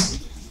notes.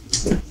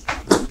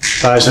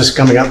 I was just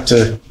coming up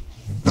to.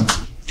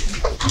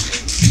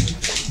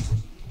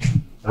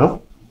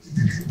 No?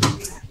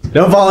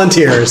 No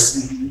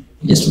volunteers.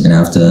 I guess we're gonna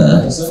have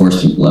to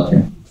force people up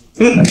here.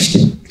 I'm just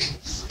kidding.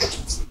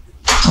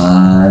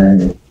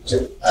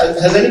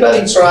 Has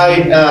anybody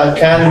tried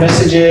canned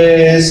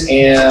messages,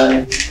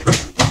 and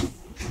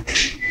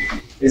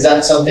is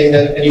that something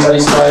that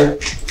anybody's tried?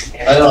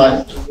 I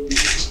know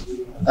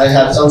I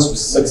had some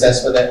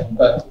success with it,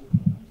 but.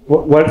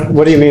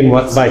 What do you mean?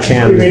 What by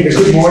canned? You mean the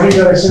good morning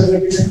that I sent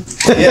everything?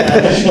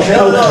 Yeah.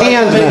 Oh,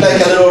 canned I mean,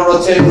 like a little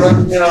rotating, like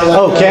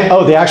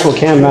the actual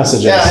canned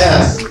messages.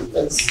 Yeah.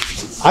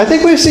 I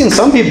think we've seen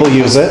some people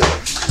use it.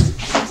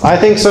 I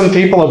think some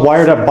people have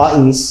wired up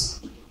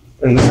buttons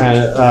and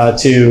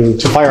to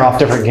fire off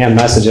different canned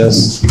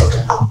messages.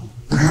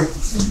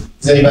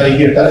 Does anybody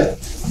here got it?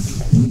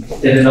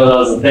 Didn't know that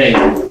was a thing.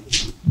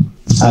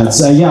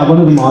 Yeah, one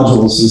of the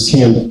modules is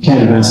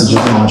canned messages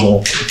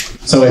module.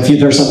 So if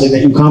there's something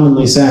that you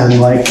commonly send,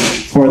 like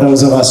for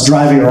those of us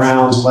driving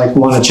around, like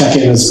want to check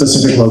in a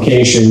specific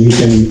location, you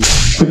can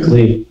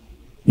quickly,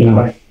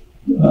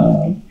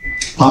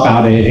 pop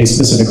out a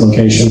specific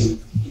location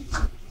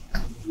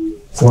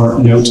or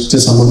note to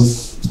someone.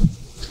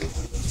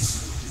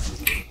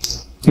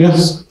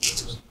 Yes.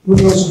 Who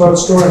knows about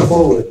store and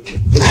forward?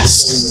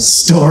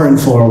 Store and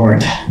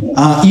forward.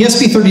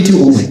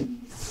 ESP32 only.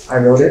 I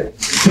wrote it.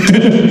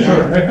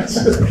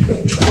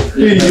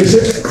 Do you use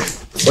it?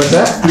 What's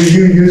that? Do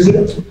you use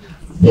it?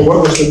 Or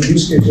what was the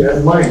use case you had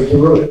in mind when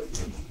you wrote it?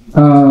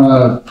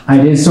 I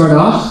did start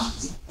off.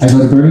 I go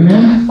to Burning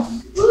Man.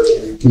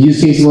 The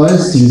use case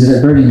was to use it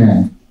at Burning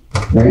Man,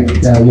 right?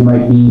 You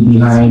might be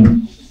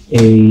behind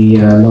a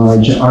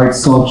large art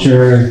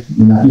sculpture.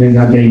 You're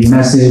not getting the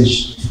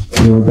message.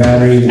 Your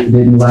battery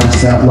didn't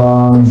last that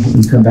long.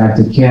 You come back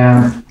to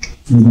camp.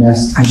 You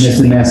miss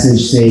the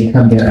message. Say,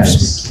 come get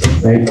ice,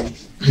 right?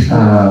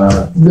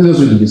 Those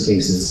are the use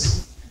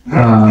cases.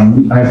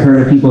 I've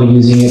heard of people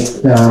using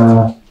it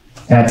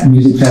at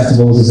music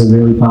festivals. Is a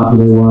really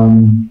popular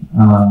one.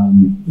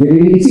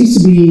 It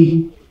seems to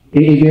be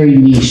a very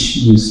niche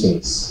use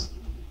case.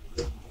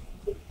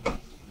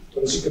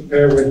 What does it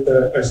compare with,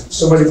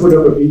 somebody put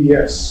up a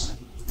BBS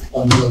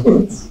on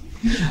the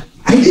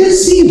I did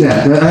see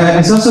that.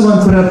 I saw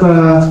someone put up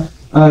a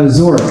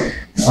Zork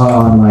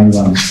online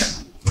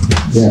once.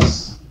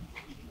 Yes.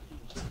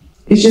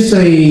 It's just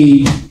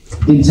a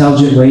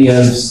intelligent way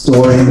of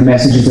storing the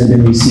messages that have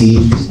been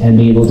received and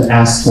being able to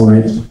ask for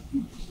it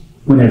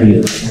whenever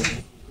you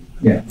like.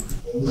 Yeah.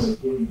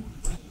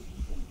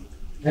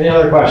 Any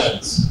other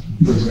questions?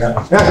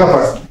 Yeah, go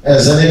for it.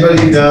 Has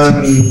anybody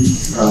done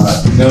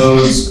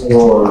nodes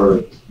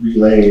or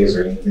relays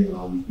or anything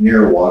on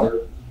near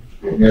water,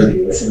 near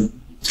the ocean?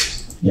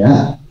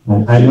 Yeah,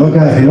 I know a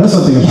guy who knows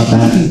something about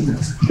that.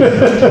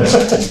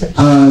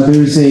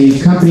 There's a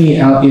company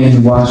out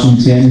in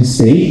Washington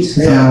State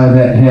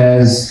that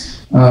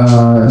has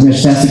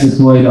Meshtastic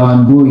deployed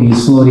on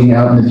buoys floating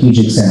out in the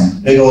Puget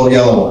Sound. Big old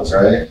yellow ones,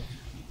 right?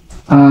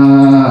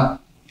 I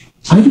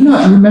do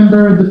not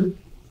remember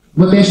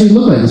what they actually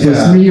look like. This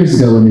was 3 years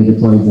ago when they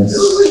deployed this.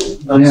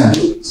 Yeah,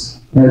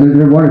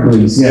 they're water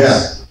buoys.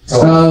 Yes.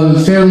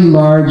 Fairly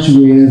large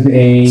with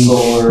a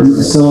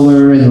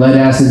solar and lead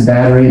acid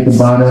battery at the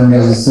bottom.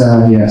 Yes.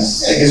 Yeah,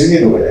 because you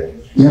need to weigh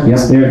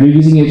Yep. They're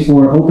using it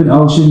for open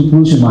ocean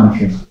pollution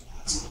monitoring.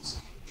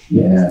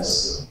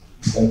 Yes.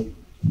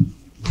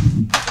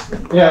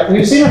 Yeah,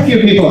 we've seen a few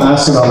people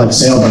ask about like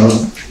sailboat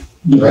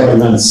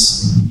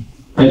deployments.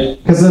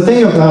 Because the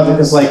thing about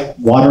it is like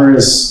water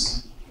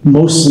is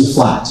mostly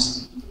flat.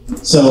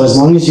 So as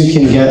long as you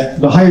can get,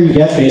 the higher you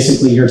get,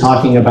 basically you're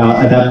talking about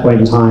at that point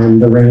in time,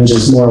 the range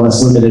is more or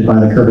less limited by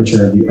the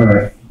curvature of the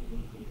Earth.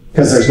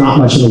 Because there's not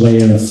much in the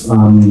way of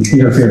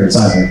interference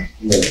either.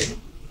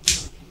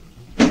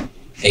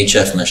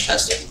 HF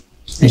Meshtastic.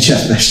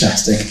 HF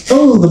Meshtastic.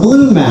 Oh, the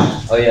balloon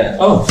map. Oh yeah.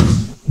 Oh.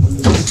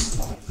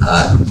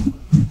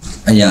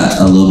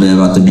 Yeah, a little bit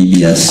about the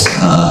BBS.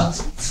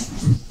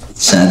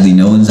 Sadly,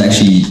 no one's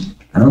actually.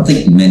 I don't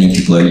think many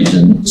people are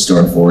using store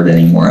and forward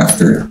anymore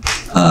after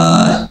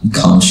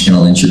Comms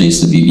Channel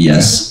introduced the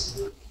BBS.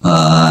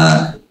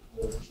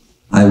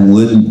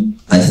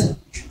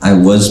 I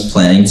was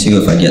planning to,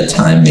 if I get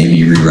time,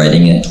 maybe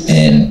rewriting it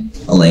in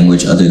a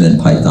language other than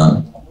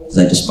Python, because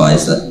I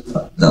despise that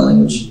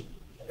language.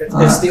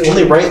 It's the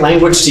only right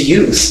language to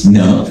use.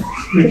 No.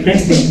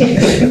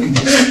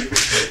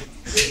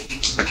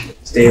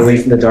 Stay away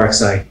from the dark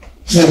side.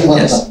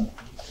 Yes.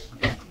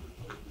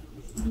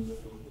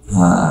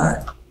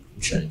 I'm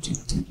trying to do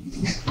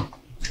 3D.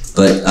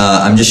 But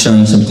I'm just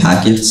showing some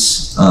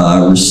packets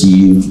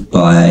received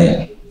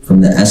from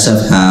the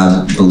SF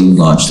Hab balloon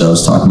launch that I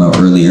was talking about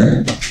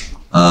earlier.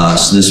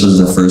 So this was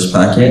the first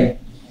packet.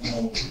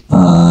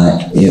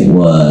 It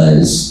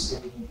was,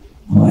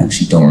 I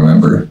actually don't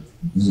remember.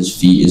 Is this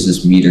feet? Is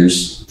this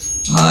meters?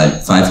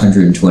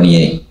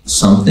 528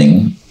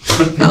 something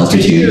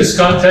altitude. Can you give us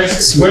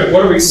context? What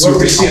are we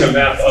seeing a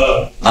map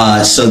of?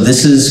 So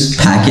this is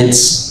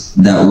packets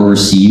that were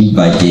received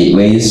by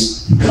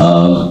gateways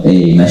of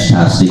a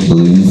Meshtastic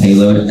balloon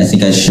payload. I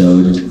think I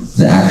showed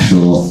the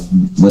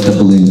what the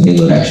balloon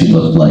payload actually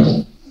looked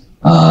like.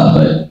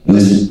 But it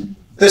was.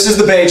 This is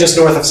the bay just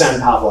north of San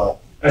Pablo.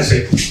 I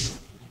see.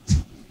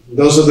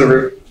 Those are the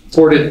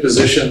reported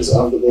positions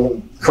of the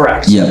balloon.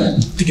 Correct. Yeah. I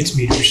think it's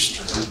meters.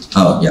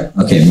 Oh, yeah.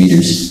 Okay,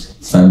 meters.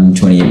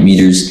 528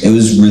 meters. It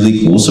was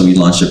really cool. So we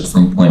launched it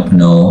from Point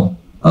Pinole.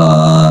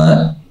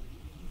 You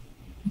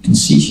can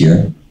see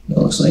here what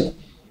it looks like.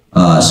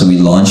 So we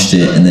launched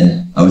it, and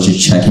then I was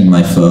just checking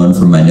my phone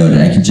from my node,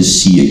 and I could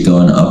just see it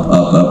going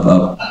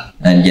up,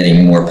 and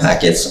getting more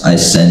packets. I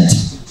set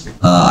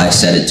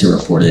it to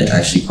report it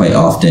actually quite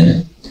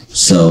often.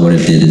 So what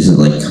it did is it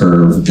like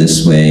curved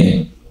this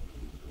way.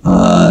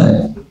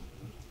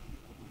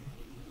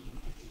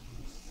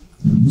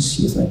 Let me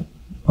see if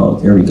oh,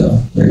 there we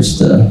go. There's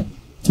the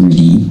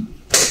 3D.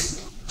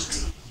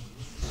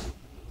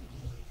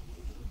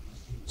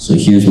 So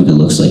here's what it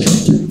looks like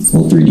in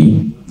full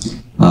 3D.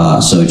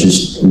 So it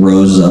just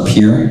rose up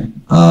here.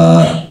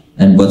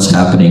 And what's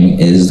happening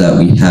is that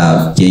we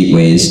have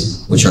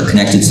gateways which are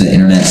connected to the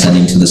internet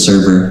sending to the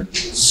server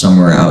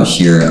somewhere out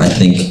here. I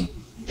think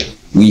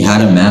we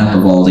had a map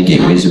of all the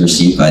gateways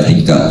received, but I think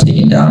it got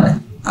taken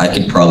down. I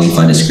could probably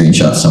find a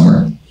screenshot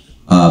somewhere.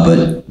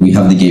 But we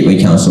have the gateway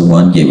council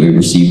 1, gateway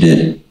received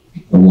it.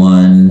 the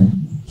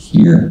one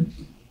here,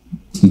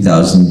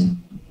 2,000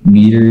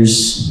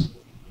 meters.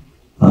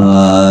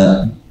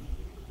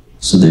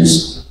 So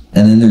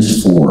and then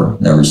there's 4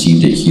 that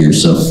received it here.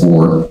 So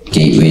 4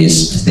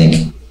 gateways, I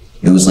think.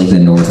 It was like the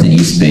North and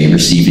East Bay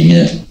receiving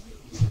it.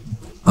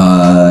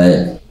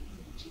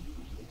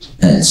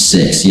 And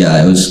 6,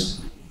 yeah, it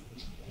was.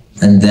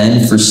 And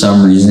then for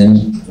some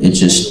reason,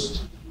 it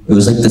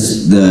was like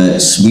the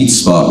sweet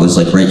spot was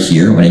like right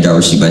here when it got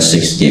received by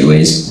 6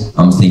 gateways.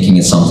 I'm thinking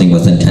it's something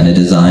with antenna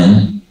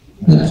design,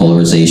 the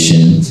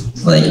polarization,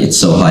 like it's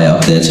so high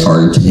up that it's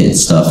harder to hit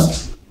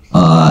stuff.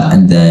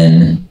 And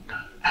then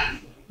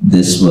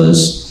this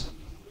was,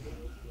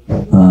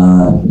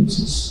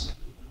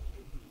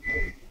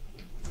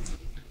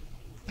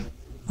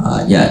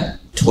 yeah,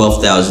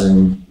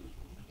 12,000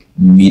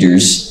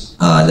 meters.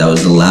 That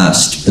was the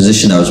last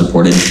position that was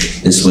reported.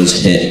 This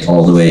was hit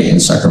all the way in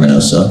Sacramento,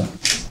 so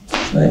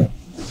right.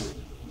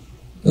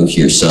 Go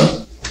here,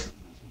 so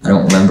I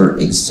don't remember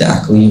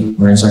exactly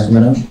where in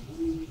Sacramento.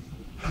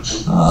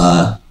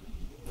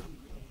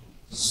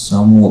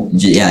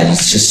 Yeah,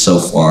 it's just so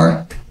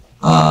far.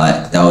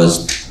 That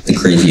was the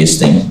craziest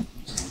thing.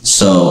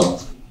 So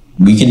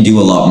we can do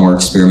a lot more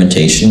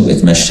experimentation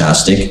with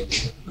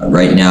Meshtastic.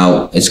 Right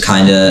now, it's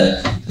kind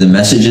of, the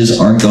messages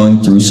aren't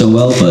going through so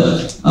well,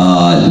 but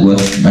what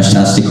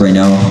Meshtastic right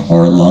now,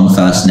 our long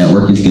fast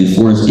network is good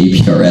for is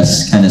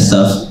APRS kind of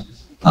stuff.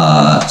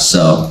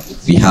 So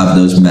we have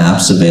those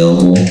maps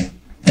available,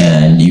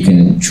 and you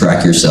can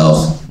track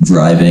yourself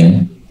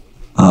driving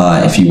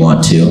if you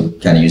want to,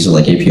 kind of use it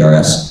like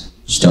APRS.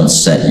 Just don't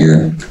set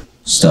your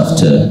stuff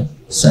to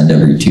send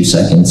every 2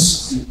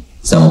 seconds.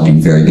 So that won't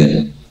be very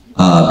good.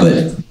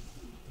 But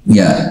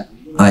yeah,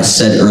 I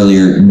said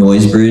earlier,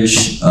 Noise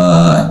Bridge,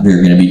 we're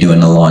going to be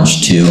doing a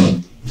launch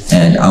too.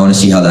 And I want to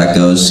see how that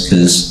goes,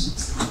 because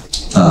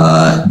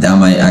that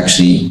might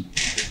actually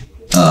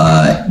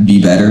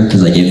be better,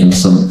 because I gave them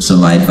some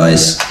of my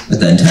advice with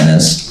the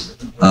antennas.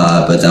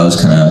 But that was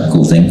kind of a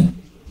cool thing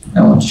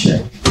I want to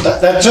share.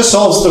 That just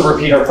solves the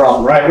repeater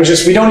problem, right?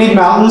 We don't need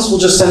mountains, we'll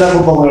just send up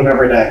a balloon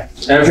every day.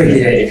 Every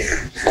day.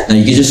 And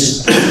you can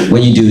just,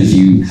 what you do is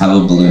you have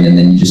a balloon and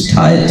then you just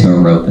tie it to a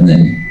rope and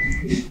then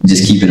you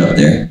just keep it up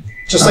there.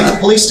 Just like the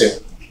police do.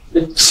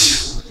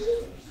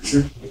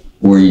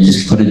 Or you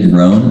just put a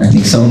drone. I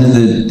think someone in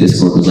the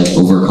Discord was like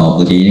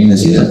overcomplicating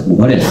this. He was like,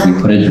 what if we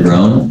put a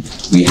drone,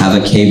 we have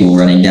a cable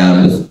running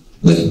down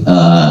with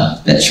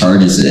that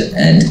charges it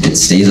and it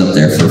stays up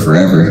there for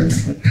forever.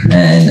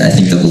 And I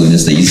think the balloon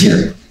is the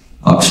easier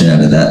option out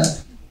of that.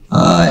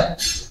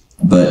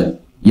 But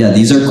yeah,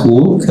 these are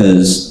cool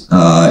because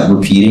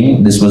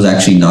repeating, this was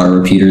actually not a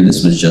repeater,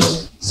 this was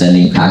just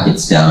sending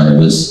packets down. It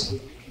was,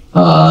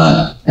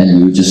 and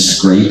we would just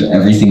scrape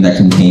everything that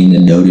contained the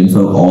node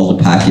info, all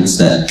the packets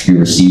that we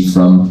received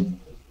from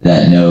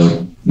that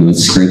node, we would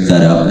scrape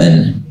that up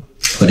and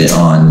put it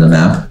on the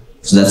map.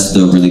 So that's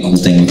the really cool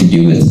thing we can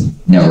do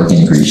with network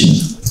integration.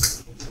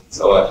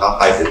 So how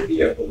high did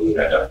the balloon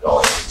end up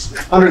going?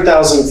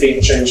 100,000 feet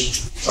and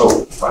change.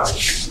 Oh, wow.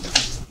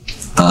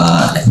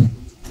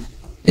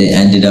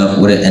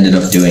 What it ended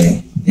up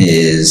doing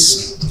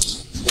is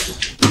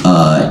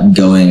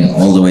going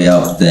all the way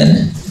up,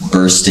 then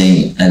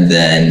bursting, and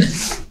then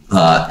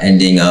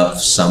ending up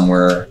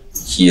somewhere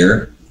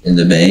here in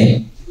the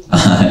bay.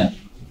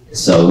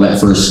 So went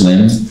for a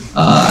swim.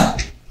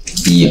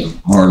 The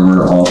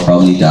hardware all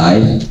probably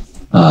died,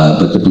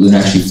 but the balloon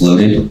actually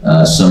floated.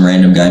 Some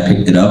random guy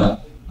picked it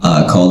up,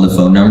 called the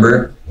phone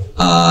number,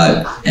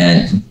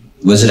 and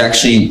was it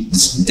actually,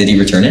 did he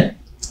return it?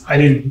 I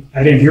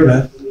didn't hear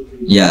that.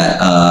 Yeah,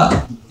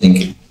 I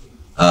think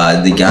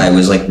the guy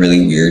was like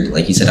really weird.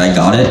 Like he said, I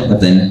got it, but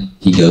then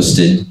he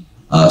ghosted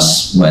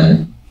us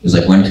when he was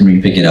like, when can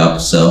we pick it up?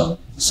 So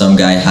some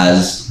guy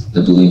has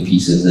the balloon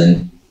pieces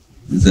and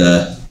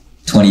the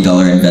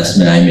 $20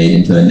 investment I made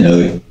into a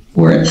node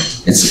for it.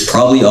 It's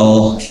probably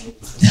all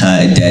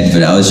dead,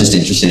 but I was just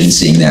interested in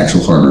seeing the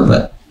actual hardware,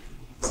 but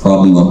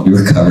probably won't be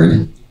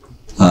recovered.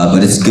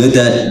 But it's good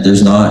that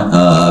there's not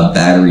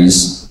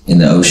batteries in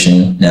the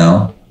ocean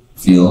now.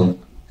 Feel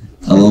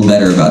a little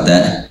better about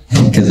that,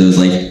 because it was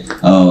like,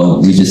 oh,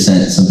 we just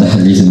sent some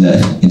batteries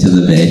into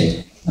the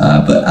bay,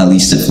 but at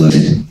least it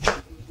floated.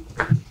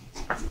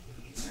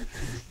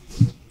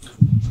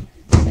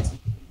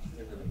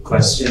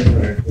 Question?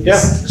 Or Yeah.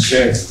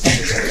 Sure.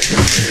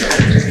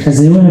 Has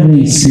anyone had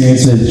any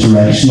experience with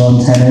directional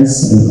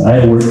antennas?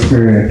 I work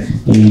for a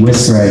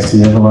Wisterize, so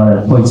we have a lot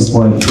of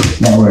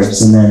point-to-point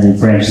networks, and then it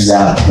branches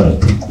out.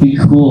 But it'd be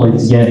cool, like,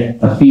 to get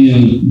a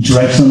few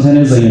directional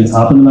antennas, like on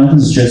top of the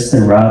mountains, just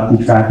to route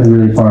the traffic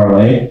really far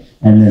away,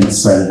 and then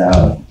spread it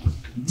out.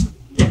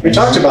 We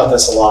talked about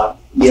this a lot.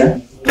 Yeah.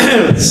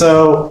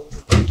 So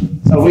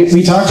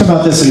we talked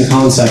about this in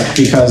concept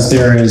because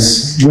there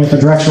is, with a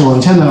directional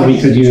antenna, we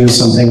could use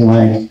something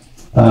like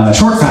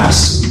short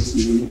fast.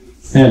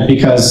 And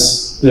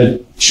because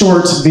the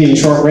short being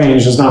short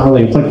range is not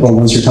really applicable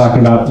once you're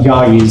talking about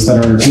Yagis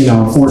that are,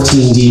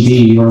 14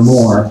 dB or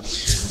more.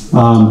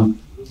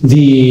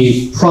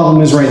 The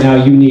problem is right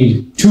now you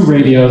need two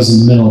radios in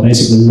the middle,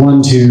 basically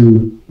one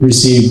to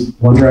receive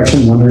one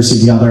direction, one to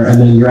receive the other, and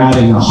then you're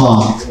adding a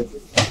hop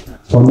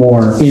or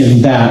more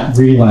in that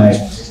relay.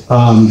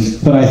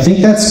 But I think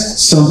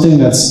that's something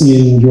that's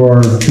in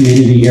your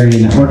community area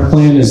network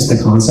plan, is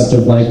the concept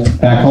of like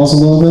backhauls a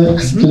little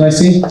bit, did I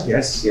see?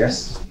 Yes,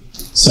 yes.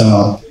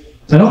 So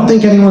I don't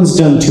think anyone's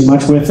done too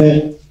much with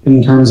it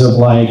in terms of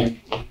like,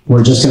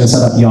 we're just gonna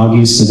set up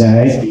Yagis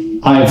today.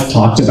 I've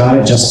talked about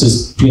it just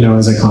as, you know,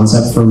 as a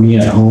concept for me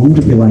at home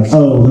to be like,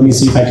 oh, let me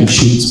see if I could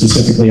shoot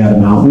specifically at a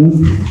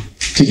mountain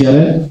to get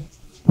it.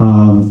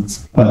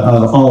 But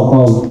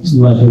I'll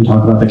let him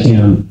talk about the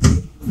can.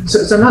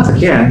 So not the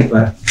can,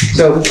 but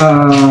so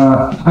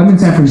I'm in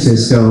San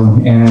Francisco,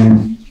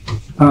 and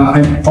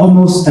I'm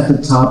almost at the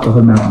top of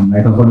a mountain,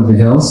 like up one of the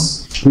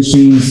hills, which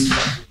means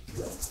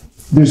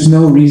there's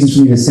no reason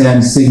for me to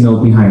send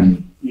signal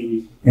behind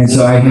me. And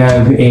so I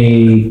have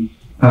a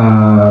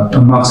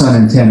Moxon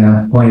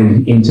antenna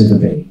pointed into the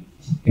bay.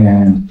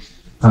 And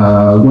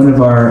one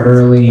of our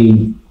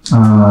early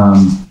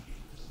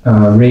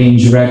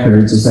range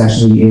records is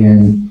actually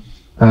in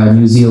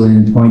New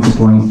Zealand, point to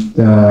point,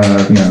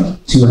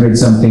 200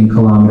 something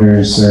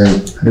kilometers or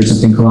 100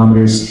 something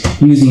kilometers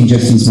using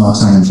just these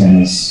Moxon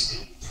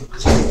antennas.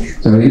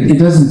 So it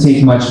doesn't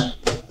take much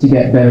to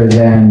get better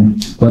than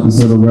what these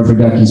little rubber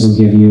duckies will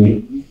give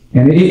you.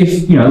 And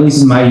if, at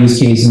least in my use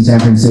case in San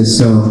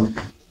Francisco,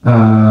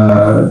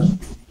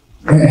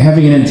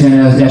 having an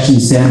antenna actually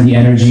send the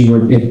energy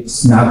where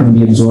it's not going to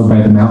be absorbed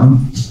by the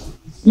mountain,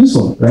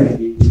 useful, right?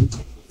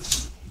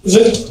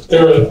 Is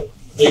there a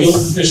legal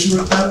issue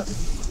with that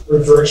for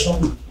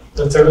directional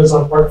antennas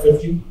on Part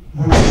 15?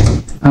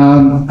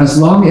 As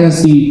long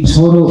as the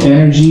total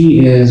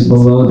energy is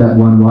below that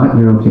 1 watt,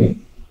 you're okay.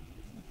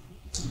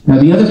 Now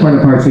the other part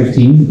of Part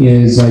 15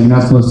 is you're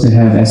not supposed to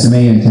have SMA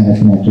antenna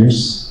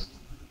connectors.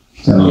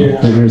 So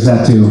there's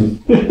that too.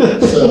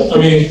 So, I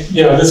mean,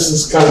 yeah, this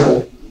is kind of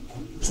a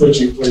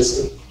twitchy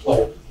place to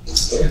play.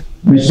 So.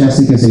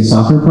 Meshtastic is a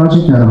software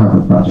project, not a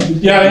hardware project.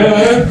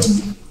 Yeah.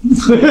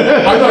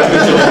 I'm not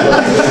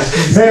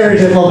very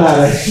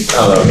diplomatic.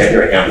 Oh, get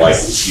your ham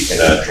license. You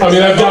can. I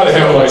mean, I've got a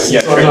ham license.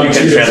 Yeah, so you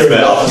can transmit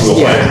up to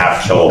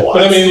 1.5 kilowatts.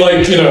 But I mean,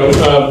 like,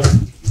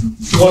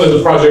 one of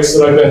the projects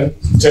that I've been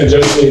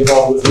tangentially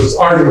involved with is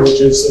Arden,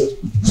 which is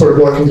a sort of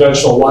more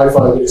conventional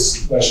Wi-Fi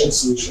based meshing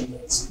solution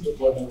that's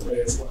deployed in the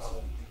Bay as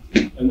well.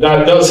 And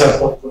that does have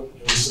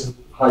point-to-point use and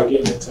high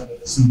gain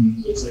antennas.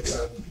 Mm-hmm. It's like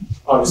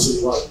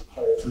obviously a lot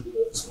higher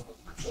throughput as well.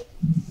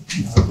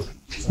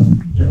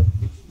 Yeah.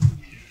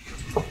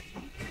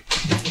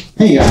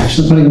 Hey, you're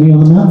actually putting me on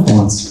the map for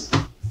once.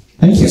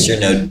 Thank you. What's your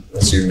node?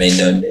 What's your main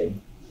node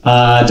name?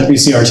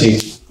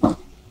 WCRT.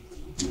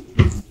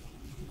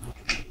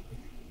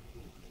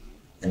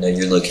 I know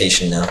your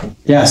location now.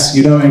 Yes,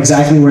 you know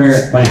exactly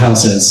where my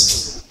house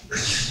is.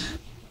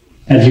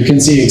 And you can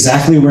see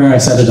exactly where I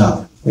set it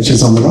up, which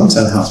is on the wrong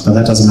side of the house, but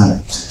that doesn't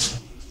matter.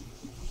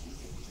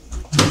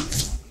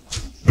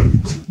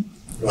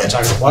 You want to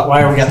talk about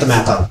why we got the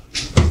map up?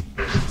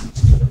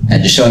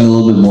 And just showing a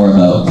little bit more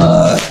about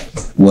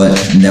what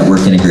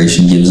network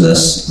integration gives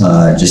us,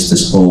 just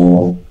this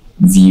whole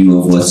view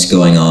of what's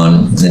going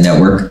on in the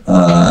network.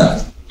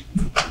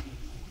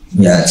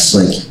 Yeah, it's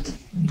like,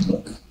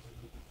 look,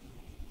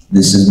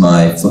 this is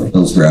my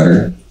Foothills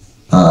router.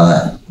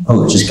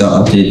 It just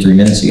got updated 3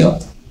 minutes ago.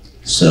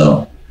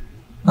 So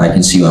I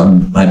can see where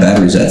my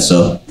battery's at.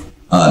 So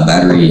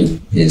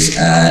battery is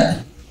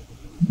at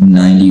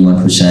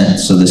 91%.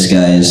 So this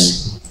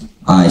guy's,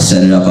 I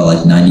set it up at like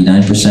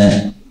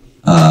 99%.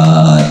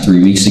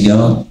 3 weeks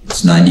ago.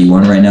 It's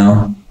 91 right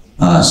now,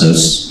 so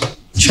it's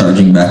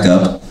charging back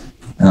up.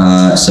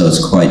 So it's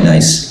quite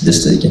nice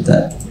just to get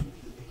that.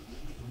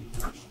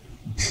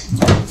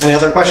 Any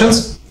other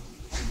questions?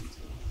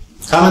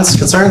 Comments,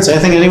 concerns,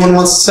 anything anyone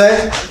wants to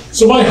say?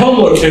 So my home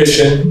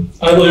location,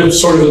 I live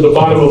sort of at the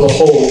bottom of the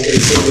hole,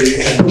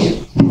 basically,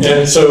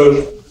 and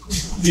so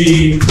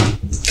the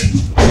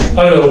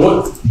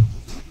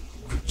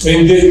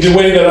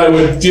way that I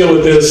would deal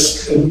with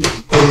this in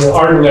the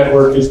Arden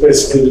network is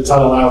basically to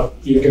tunnel out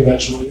via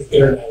conventional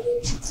internet.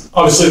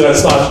 Obviously,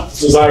 that's not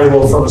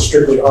desirable from a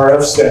strictly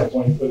RF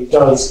standpoint, but it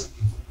does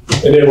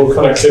enable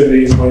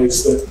connectivity in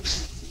ways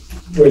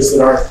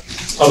that aren't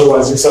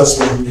otherwise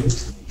accessible to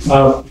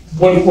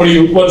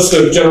you. What's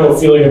the general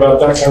feeling about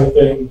that kind of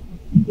thing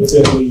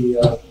within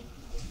the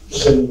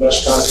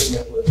Meshtastic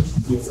network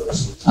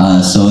universe?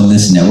 So in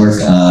this network,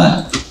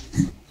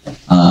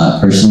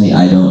 personally,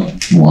 I don't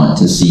want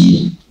to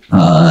see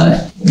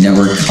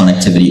network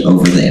connectivity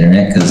over the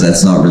internet, because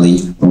that's not really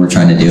what we're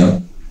trying to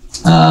do.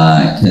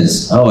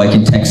 Because, I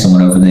can text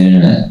someone over the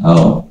internet.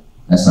 Oh,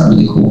 that's not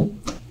really cool.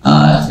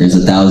 There's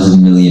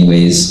 1,000 million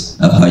ways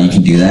of how you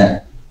can do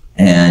that.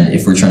 And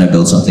if we're trying to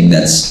build something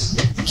that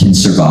can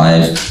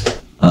survive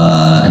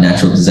a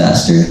natural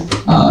disaster,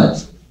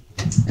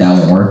 that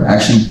won't work.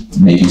 Actually,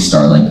 maybe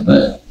Starlink,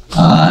 but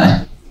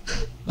that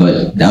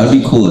would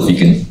be cool if you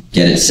can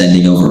get it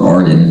sending over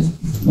Arden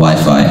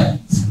Wi-Fi.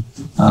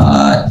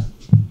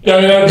 Yeah, I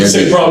mean,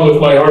 same problem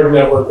with my hard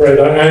network, right?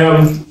 I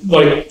am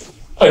like,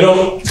 I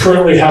don't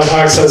currently have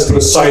access to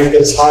a site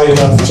that's high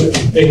enough to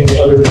ping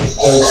other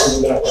nodes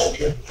in the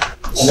network.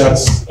 And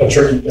that's a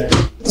tricky thing.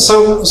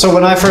 So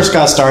when I first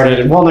got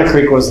started, Walnut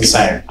Creek was the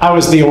same. I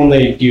was the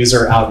only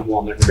user out in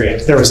Walnut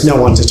Creek. There was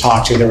no one to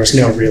talk to. There was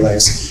no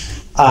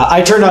relays.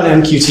 I turned on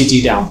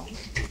MQTT down.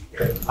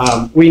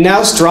 We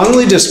now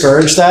strongly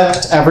discourage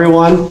that to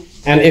everyone.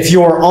 And if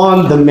you're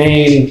on the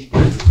main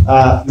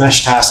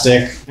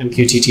Meshtastic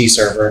MQTT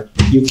server,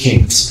 you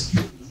can't.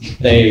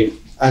 They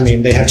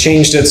have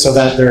changed it so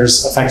that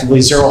there's effectively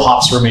 0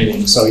 hops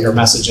remaining, so your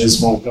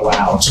messages won't go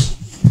out.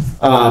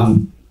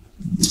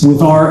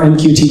 With our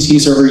MQTT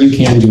server, you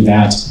can do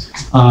that.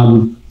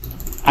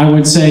 I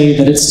would say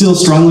that it's still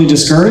strongly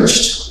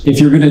discouraged. If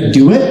you're going to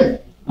do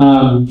it,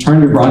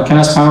 turn your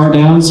broadcast power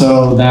down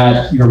so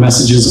that your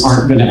messages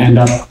aren't going to end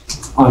up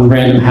on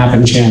random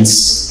happen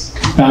chance,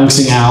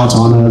 bouncing out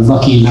on a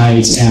lucky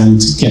night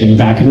and getting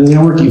back into the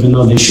network, even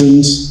though they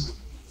shouldn't.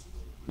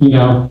 You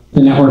know,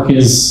 the network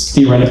is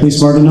theoretically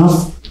smart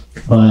enough,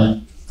 but,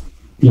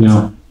 you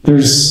know,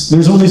 there's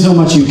only so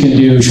much you can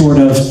do short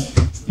of,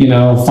 you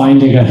know,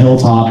 finding a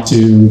hilltop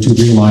to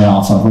rely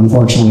off of,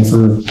 unfortunately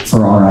for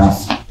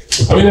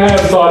RF. I mean, I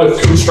have thought of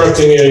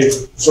constructing a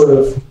sort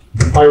of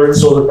pirate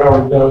solar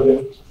powered node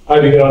and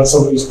hiding it on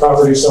somebody's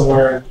property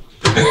somewhere.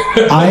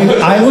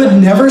 I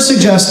would never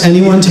suggest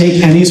anyone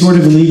take any sort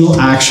of legal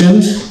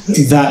action.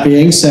 That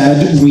being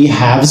said, we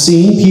have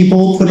seen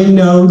people putting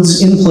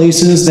nodes in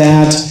places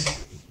that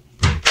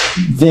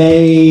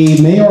they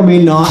may or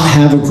may not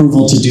have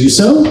approval to do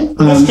so.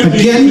 This could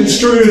be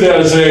construed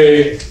as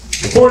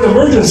for an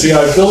emergency,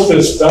 I built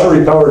this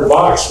battery-powered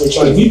box, which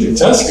I need to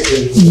test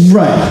it.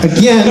 Right.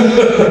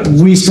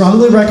 Again, we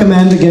strongly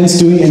recommend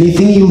against doing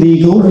anything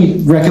illegal. We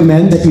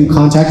recommend that you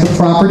contact the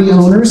property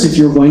owners if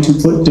you're going to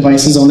put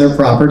devices on their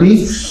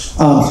property.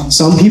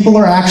 Some people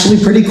are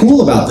actually pretty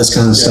cool about this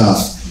kind of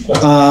stuff.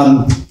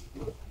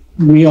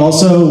 We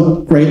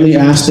also greatly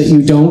ask that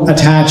you don't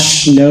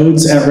attach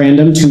nodes at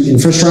random to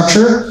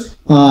infrastructure.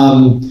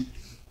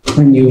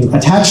 When you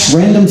attach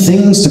random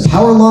things to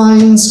power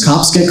lines,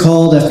 cops get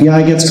called,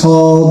 FBI gets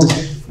called.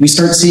 We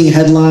start seeing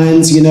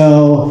headlines, you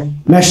know,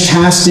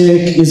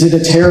 Meshtastic, is it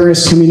a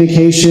terrorist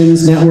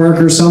communications network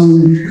or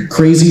some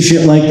crazy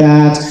shit like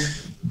that?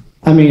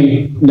 I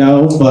mean,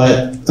 no,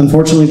 but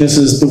unfortunately this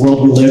is the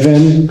world we live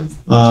in.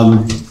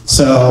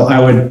 So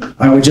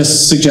I would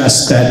just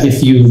suggest that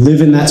if you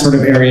live in that sort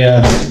of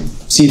area,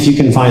 see if you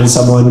can find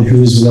someone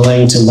who's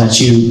willing to let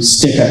you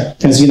stick it.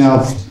 Because, you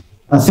know,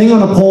 a thing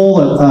on a pole,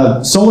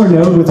 a solar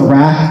node with a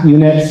rack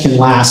unit can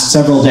last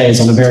several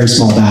days on a very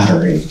small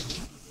battery.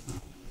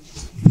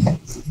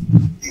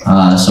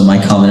 So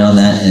my comment on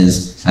that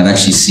is I've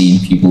actually seen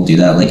people do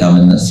that. Like I'm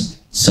in this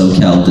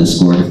SoCal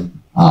Discord.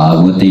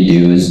 What they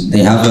do is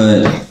they have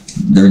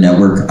their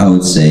network, I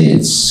would say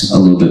it's a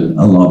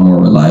lot more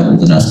reliable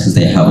than us because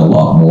they have a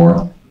lot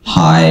more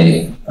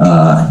high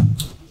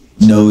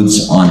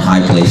nodes on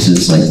high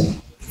places. Like,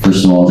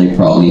 first of all, they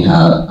probably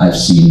have, I've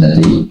seen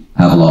that they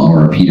have a lot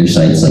more repeater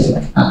sites, like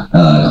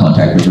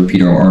contact with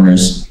repeater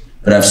owners.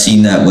 But I've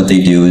seen that what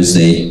they do is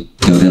they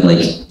go to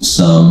like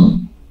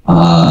some,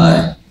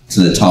 to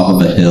the top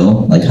of a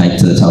hill, like hike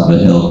to the top of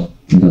a hill,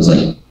 and goes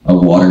like a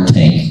water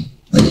tank,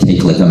 like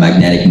take like a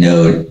magnetic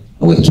node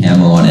with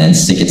camo on it and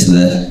stick it to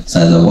the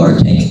side of the water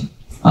tank.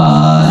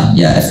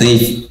 Yeah,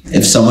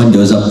 if someone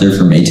goes up there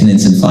for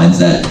maintenance and finds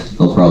that,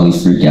 they'll probably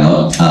freak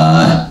out.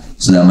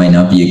 So that might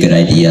not be a good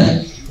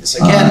idea.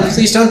 So again,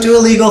 please don't do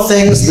illegal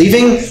things.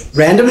 Leaving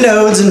random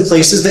nodes in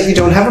places that you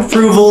don't have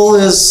approval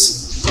is...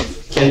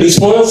 It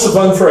spoils the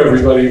fun for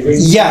everybody.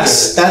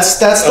 Yes, that's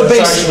the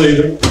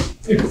basic...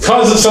 It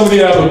causes somebody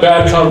to have a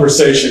bad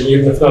conversation,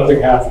 even if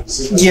nothing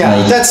happens.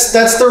 Yeah, that's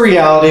the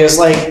reality. Is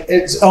like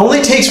it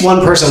only takes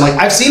one person. Like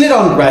I've seen it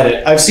on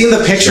Reddit. I've seen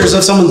the pictures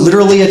of someone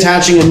literally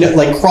attaching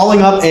like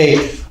crawling up a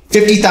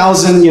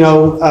 50,000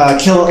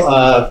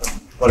 kilovolt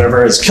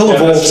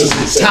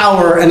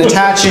tower and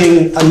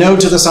attaching a node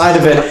to the side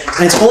of it.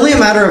 And it's only a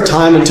matter of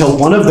time until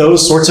one of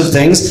those sorts of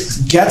things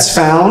gets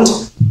found.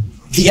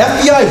 The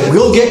FBI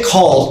will get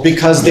called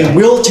because they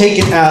will take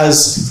it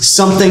as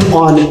something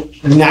on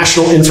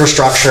national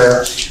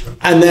infrastructure,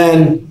 and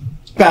then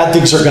bad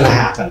things are going to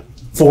happen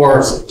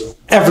for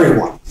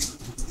everyone.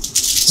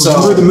 So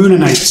remember the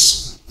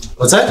Moonanites?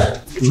 What's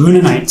that?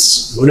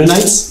 Moonanites.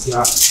 Moonanites?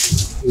 Yeah.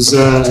 It was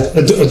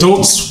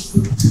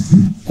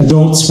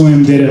Adult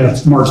Swim did a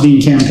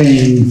marketing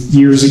campaign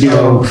years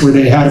ago where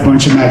they had a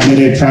bunch of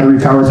magnetic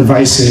battery-powered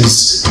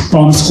devices.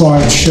 Bomb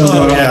squad showed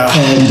up,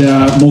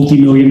 and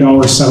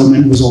multi-million-dollar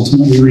settlement was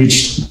ultimately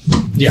reached.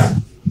 Yeah.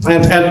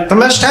 And the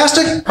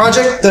Meshtastic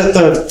project,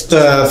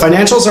 the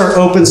financials are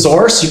open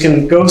source. You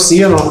can go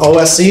see it on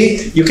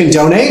OSC. You can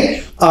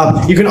donate.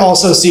 You can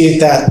also see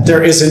that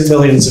there isn't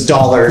millions of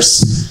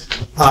dollars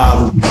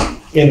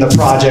in the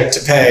project to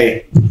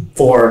pay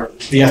for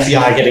the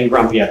FBI getting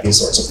grumpy at these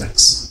sorts of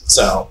things.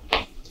 So,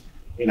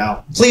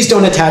 please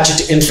don't attach it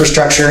to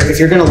infrastructure. If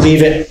you're going to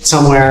leave it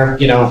somewhere,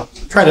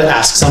 try to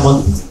ask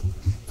someone.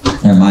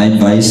 And my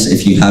advice,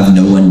 if you have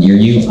no one near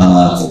you,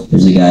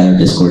 there's a guy in our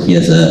Discord, he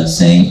has a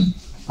saying,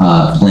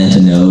 plant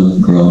a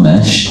node, grow a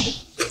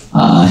mesh.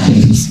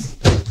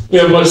 We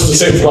have much the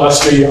same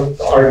philosophy on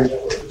the Arden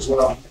network as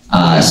well.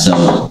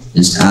 So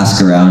just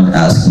ask around,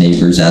 ask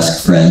neighbors,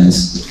 ask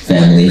friends,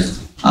 family,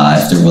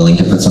 if they're willing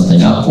to put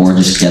something up, or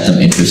just get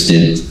them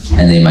interested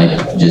and they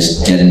might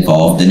just get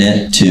involved in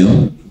it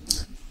too.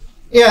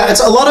 Yeah,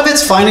 a lot of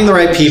it's finding the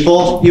right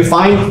people. You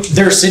find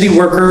their city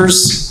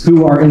workers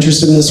who are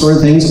interested in this sort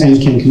of things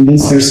and can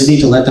convince their city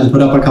to let them put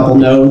up a couple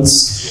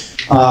nodes.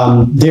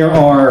 There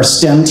are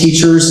STEM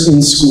teachers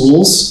in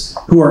schools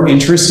who are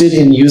interested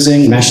in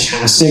using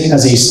Meshtastic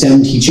as a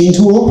STEM teaching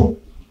tool,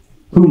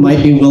 who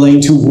might be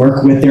willing to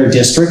work with their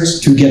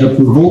district to get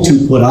approval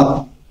to put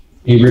up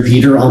a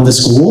repeater on the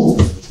school.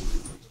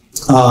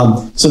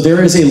 So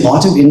there is a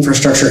lot of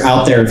infrastructure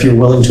out there if you're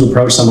willing to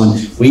approach someone.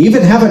 We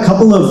even have a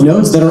couple of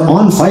nodes that are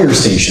on fire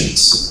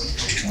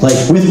stations, like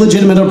with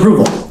legitimate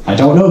approval. I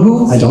don't know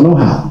who, I don't know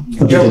how.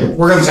 Yeah,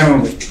 we're going to tell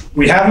them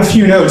we have a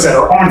few nodes that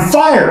are on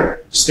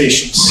fire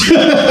stations.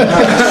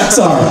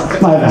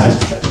 Sorry, my bad.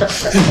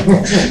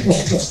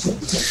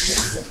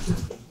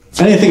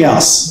 Anything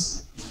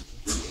else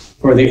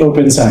for the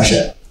open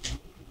session?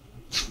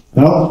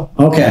 No?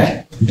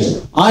 Okay.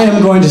 I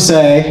am going to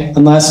say,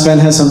 unless Ben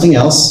has something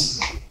else.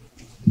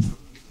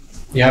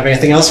 You have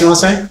anything else you want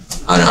to say?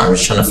 I don't know, I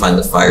was trying to find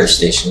the fire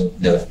station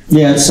node.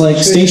 Yeah, it's like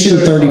station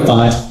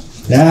 35.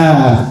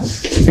 Yeah.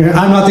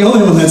 I'm not the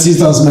only one that sees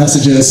those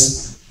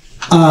messages.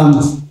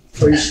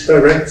 Please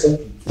direct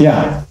them.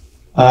 Yeah.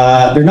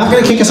 They're not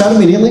going to kick us out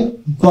immediately,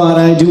 but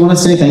I do want to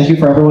say thank you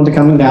for everyone to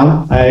coming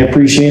down. I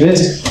appreciate it.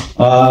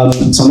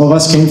 Some of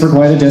us came for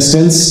quite a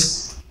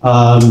distance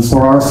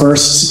for our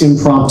first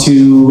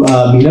impromptu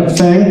meetup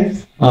thing.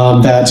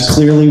 That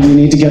clearly we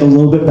need to get a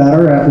little bit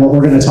better at what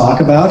we're going to talk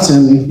about,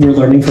 and we're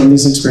learning from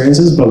these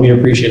experiences, but we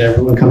appreciate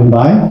everyone coming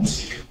by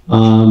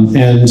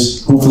and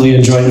hopefully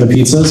enjoying the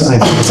pizzas. I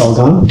think it's all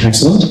gone.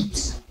 Excellent.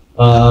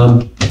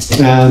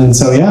 And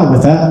so, yeah,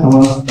 with that, I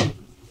want to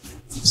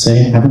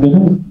say have a good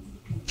night.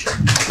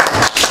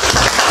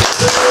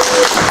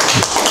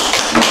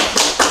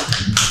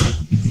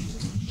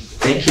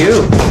 Thank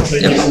you.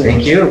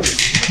 Thank you.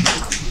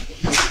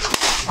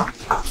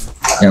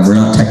 Yeah, we're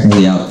not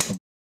technically out